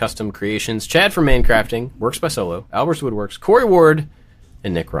 Chad's Custom Creations, Chad from Mancrafting, Works by Solo, Albert's Woodworks, Corey Ward,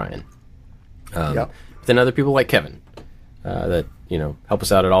 and Nick Ryan. Then other people like Kevin that help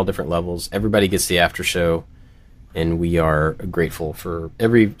us out at all different levels. Everybody gets the after show, and we are grateful for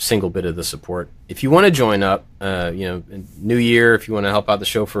every single bit of the support. If you want to join up, New Year, if you want to help out the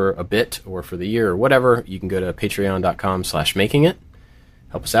show for a bit or for the year or whatever, you can go to patreon.com/makingit.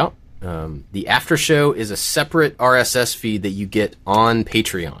 Help us out. The after show is a separate RSS feed that you get on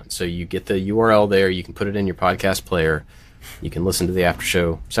Patreon. So you get the URL there. You can put it in your podcast player. You can listen to the after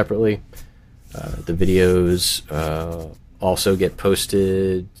show separately. The videos also get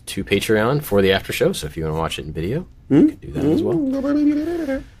posted to Patreon for the after show. So if you want to watch it in video, you can do that as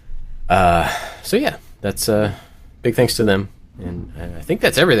well. So yeah, that's big thanks to them. And I think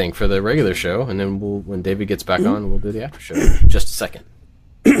that's everything for the regular show. And then when David gets back on, we'll do the after show in just a second.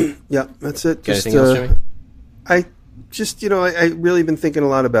 Yeah, that's it. Got anything else, Jimmy? I really been thinking a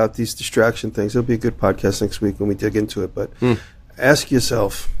lot about these distraction things. It'll be a good podcast next week when we dig into it. But ask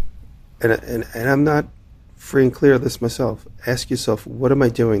yourself, and I'm not free and clear of this myself. Ask yourself, what am I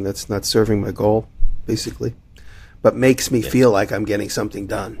doing that's not serving my goal, basically, but makes me feel like I'm getting something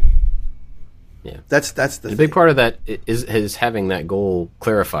done? Yeah, that's the a thing. big part of that is having that goal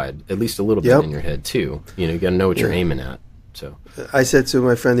clarified at least a little bit in your head too. You got to know what you're aiming at. So I said to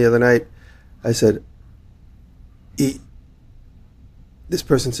my friend the other night, I said, this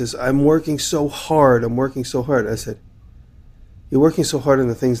person says, I'm working so hard. I said, you're working so hard on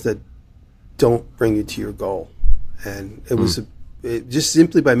the things that don't bring you to your goal. And it was just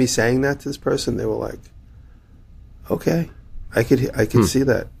simply by me saying that to this person, they were like, okay, I could see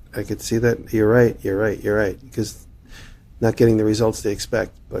that. I could see that. You're right. Because not getting the results they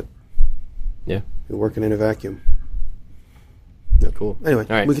expect, but yeah, you're working in a vacuum. Cool. Anyway,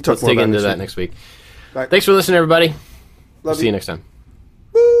 all right, we can talk let's more dig about into it that next week. Bye. Thanks for listening, everybody. Love See you next time.